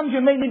sometimes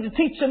you may need to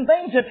teach them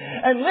things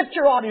and lift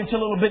your audience a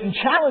little bit and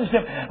challenge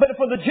them. But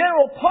for the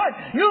general part,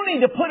 you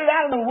need to put it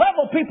out at a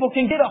level people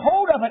can get a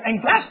hold of it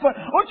and grasp it.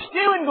 What's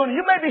stealing good?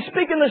 You may be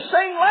speaking the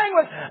same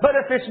language, but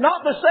if it's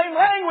not the same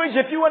language,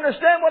 if you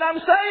understand what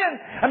I'm saying,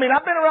 I mean,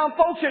 I've been around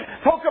folks that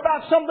talk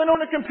about something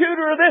on the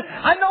computer or this.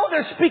 I know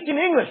they're speaking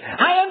English.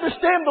 I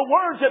understand the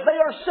words that they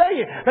are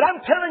saying. But I'm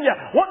telling you,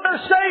 what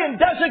they're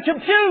saying doesn't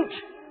compute.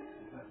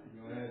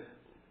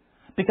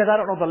 Because I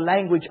don't know the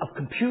language of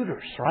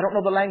computers, or I don't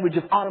know the language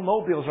of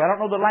automobiles, or I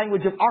don't know the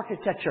language of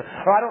architecture,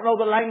 or I don't know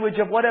the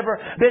language of whatever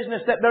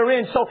business that they're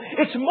in. So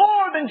it's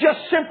more than just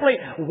simply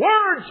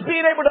words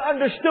being able to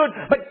understood,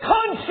 but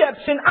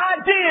concepts and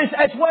ideas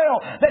as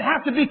well that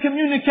have to be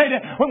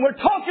communicated. When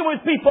we're talking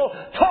with people,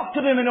 talk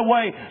to them in a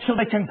way so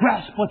they can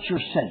grasp what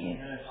you're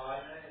saying.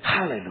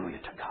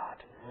 Hallelujah to God.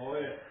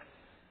 Whew.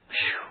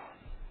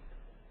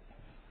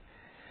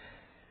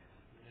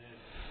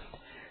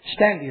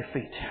 Stand to your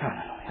feet.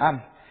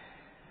 Hallelujah.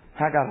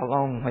 I got a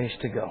long ways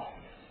to go.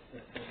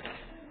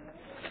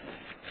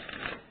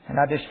 And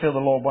I just feel the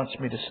Lord wants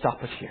me to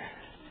stop it here.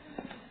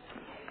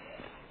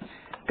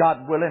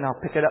 God willing,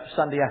 I'll pick it up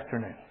Sunday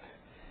afternoon.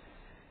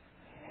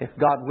 If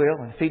God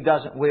will, and if He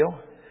doesn't will,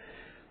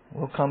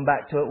 we'll come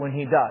back to it when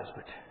He does.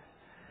 But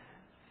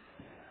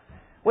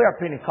we are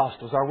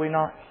Pentecostals, are we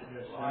not?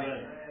 Yes,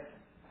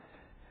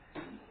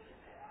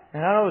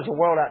 and I know there's a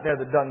world out there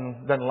that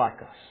doesn't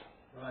like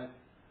us. right.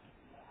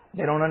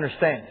 They don't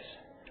understand us.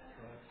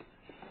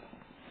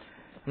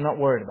 I'm not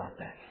worried about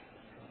that.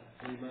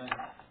 Amen.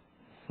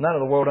 None of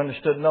the world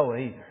understood Noah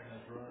either.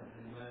 That's right.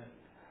 Amen.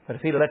 But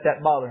if he'd let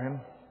that bother him,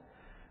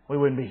 we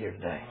wouldn't be here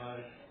today.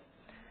 Right.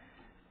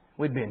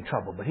 We'd be in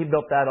trouble. But he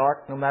built that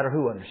ark no matter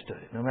who understood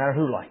it, no matter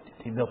who liked it.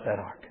 He built that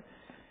ark.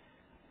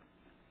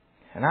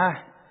 And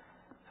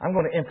I'm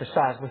going to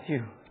emphasize with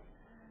you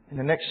in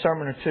the next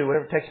sermon or two,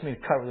 whatever it takes me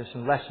to cover this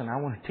in lesson, I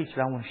want to teach it,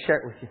 I want to share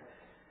it with you.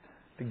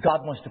 That God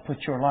wants to put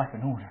your life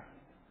in order.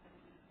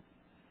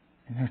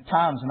 And there are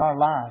times in our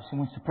lives He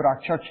wants to put our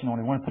church in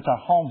order. He wants to put our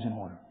homes in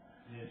order.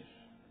 Yes.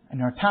 And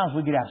there are times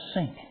we get out of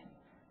sync.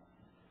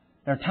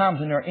 There are times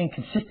when there are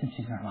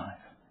inconsistencies in our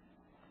life.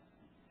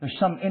 There's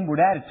some inward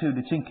attitude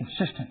that's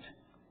inconsistent.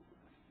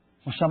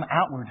 Or some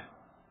outward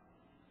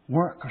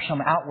work or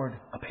some outward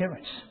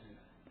appearance.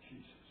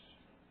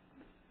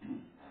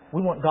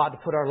 We want God to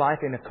put our life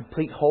in a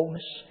complete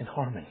wholeness and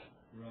harmony.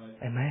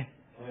 Right. Amen.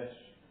 Yes.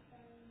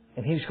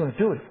 And He's going to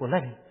do it if we're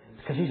letting Him.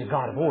 Because He's a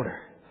God of order.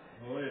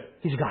 Oh, yeah.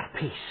 He's a God of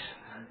peace.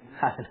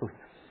 Hallelujah.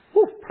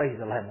 Woo, praise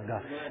the Lamb of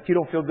God. If you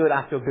don't feel good,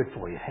 I feel good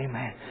for you.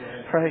 Amen.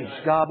 Praise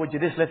God. Would you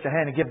just lift your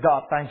hand and give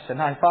God thanks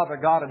tonight? Father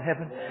God in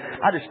heaven,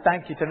 I just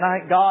thank you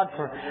tonight, God,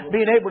 for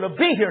being able to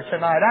be here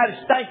tonight. I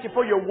just thank you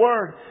for your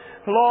word.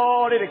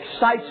 Lord, it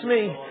excites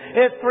me.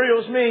 It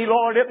thrills me,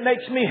 Lord. It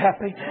makes me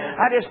happy.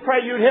 I just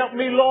pray you'd help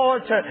me,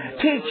 Lord, to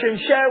teach and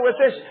share with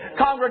this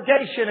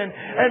congregation.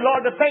 And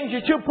Lord, the things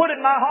that you put in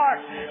my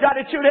heart, God,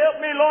 that you'd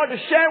help me, Lord, to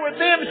share with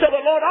them so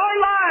that, Lord, our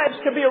lives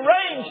can be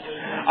arranged.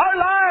 Our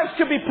lives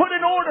can be put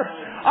in order.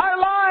 Our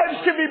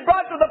lives can be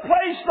brought to the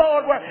place,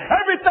 Lord, where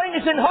everything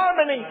is in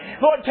harmony.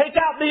 Lord, take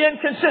out the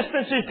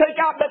inconsistencies.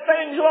 Take out the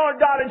things, Lord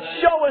God, and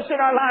show us in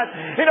our lives,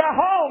 in our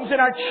homes,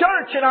 in our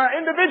church, in our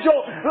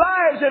individual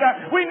lives.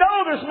 We know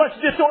there's much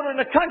disorder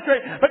in the country,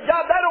 but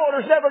God, that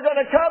order's never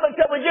going to come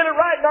until we get it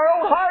right in our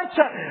own hearts,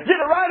 get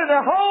it right in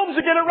our homes,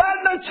 and get it right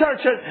in our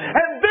churches.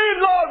 And then,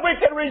 Lord, we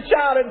can reach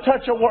out and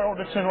touch a world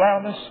that's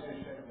around us.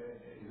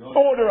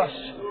 Order us.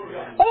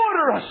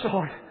 Order us,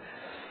 Lord.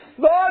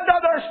 Lord, now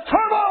there's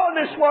turmoil in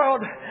this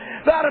world.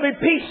 There ought to be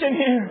peace in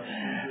here.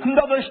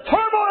 Though there's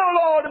turmoil,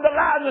 Lord, in the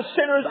lives of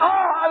sinners,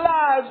 our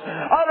lives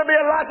ought to be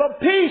a life of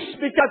peace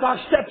because our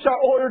steps are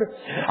ordered.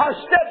 Our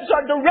steps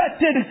are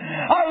directed.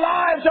 Our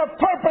lives are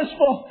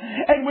purposeful.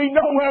 And we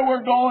know where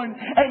we're going.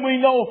 And we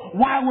know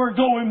why we're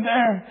going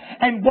there.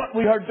 And what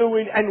we are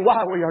doing and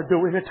why we are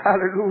doing it.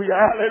 Hallelujah,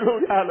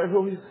 hallelujah,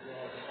 hallelujah.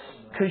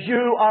 Because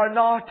you are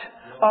not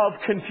of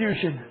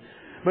confusion,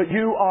 but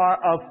you are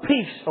of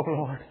peace, O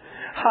Lord.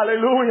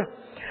 Hallelujah.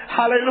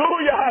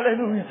 Hallelujah,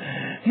 hallelujah.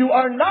 You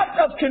are not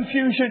of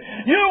confusion.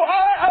 You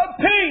are of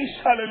peace.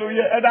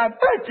 Hallelujah. And I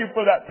thank you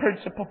for that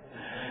principle.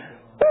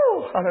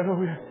 Woo,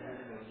 hallelujah.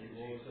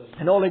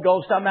 And Holy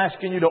Ghost, I'm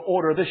asking you to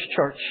order this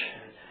church.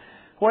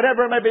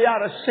 Whatever may be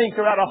out of sync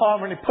or out of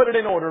harmony, put it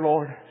in order,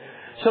 Lord.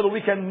 So that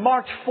we can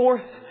march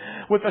forth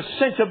with a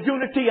sense of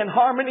unity and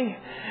harmony,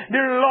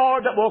 dear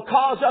Lord, that will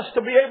cause us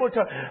to be able to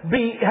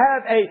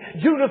have a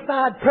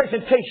unified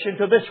presentation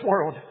to this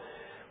world.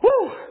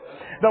 Woo!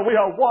 That we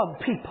are one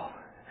people.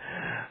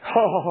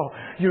 Oh,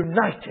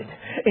 united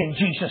in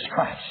Jesus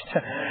Christ.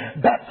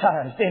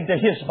 Baptized into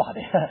His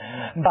body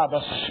by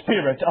the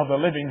Spirit of the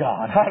living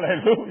God.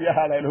 Hallelujah,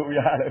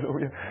 hallelujah,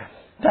 hallelujah.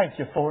 Thank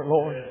you for it,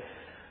 Lord.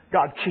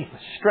 God, keep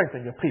us.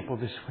 Strengthen your people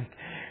this week.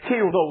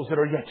 Heal those that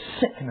are yet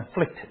sick and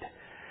afflicted.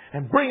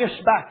 And bring us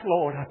back,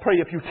 Lord. I pray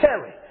if you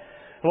tarry,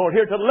 Lord,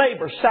 here to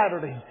labor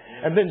Saturday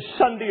and then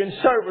Sunday in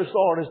service,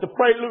 Lord, as the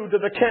prelude to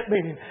the camp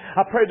meeting.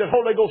 I pray that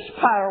Holy Ghost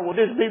power will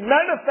just be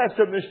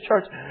manifested in this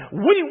church.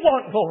 We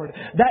want, Lord,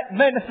 that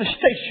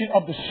manifestation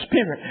of the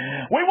Spirit.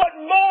 We want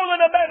more than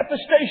a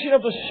manifestation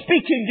of the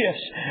speaking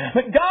gifts.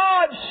 But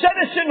God, set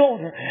us in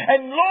order.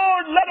 And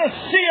Lord, let us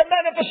see a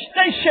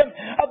manifestation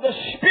of the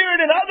Spirit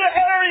in other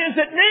areas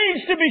that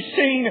needs to be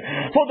seen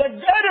for the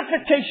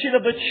edification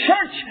of the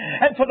church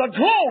and for the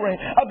glory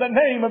of the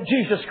name of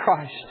Jesus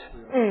Christ.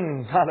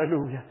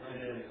 Hallelujah.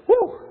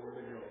 Woo.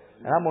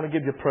 And I'm going to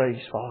give you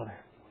praise, Father.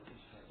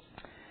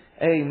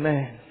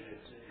 Amen.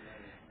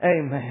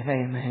 Amen.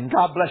 Amen.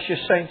 God bless you,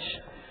 saints.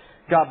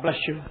 God bless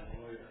you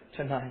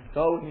tonight.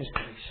 Go in His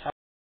grace.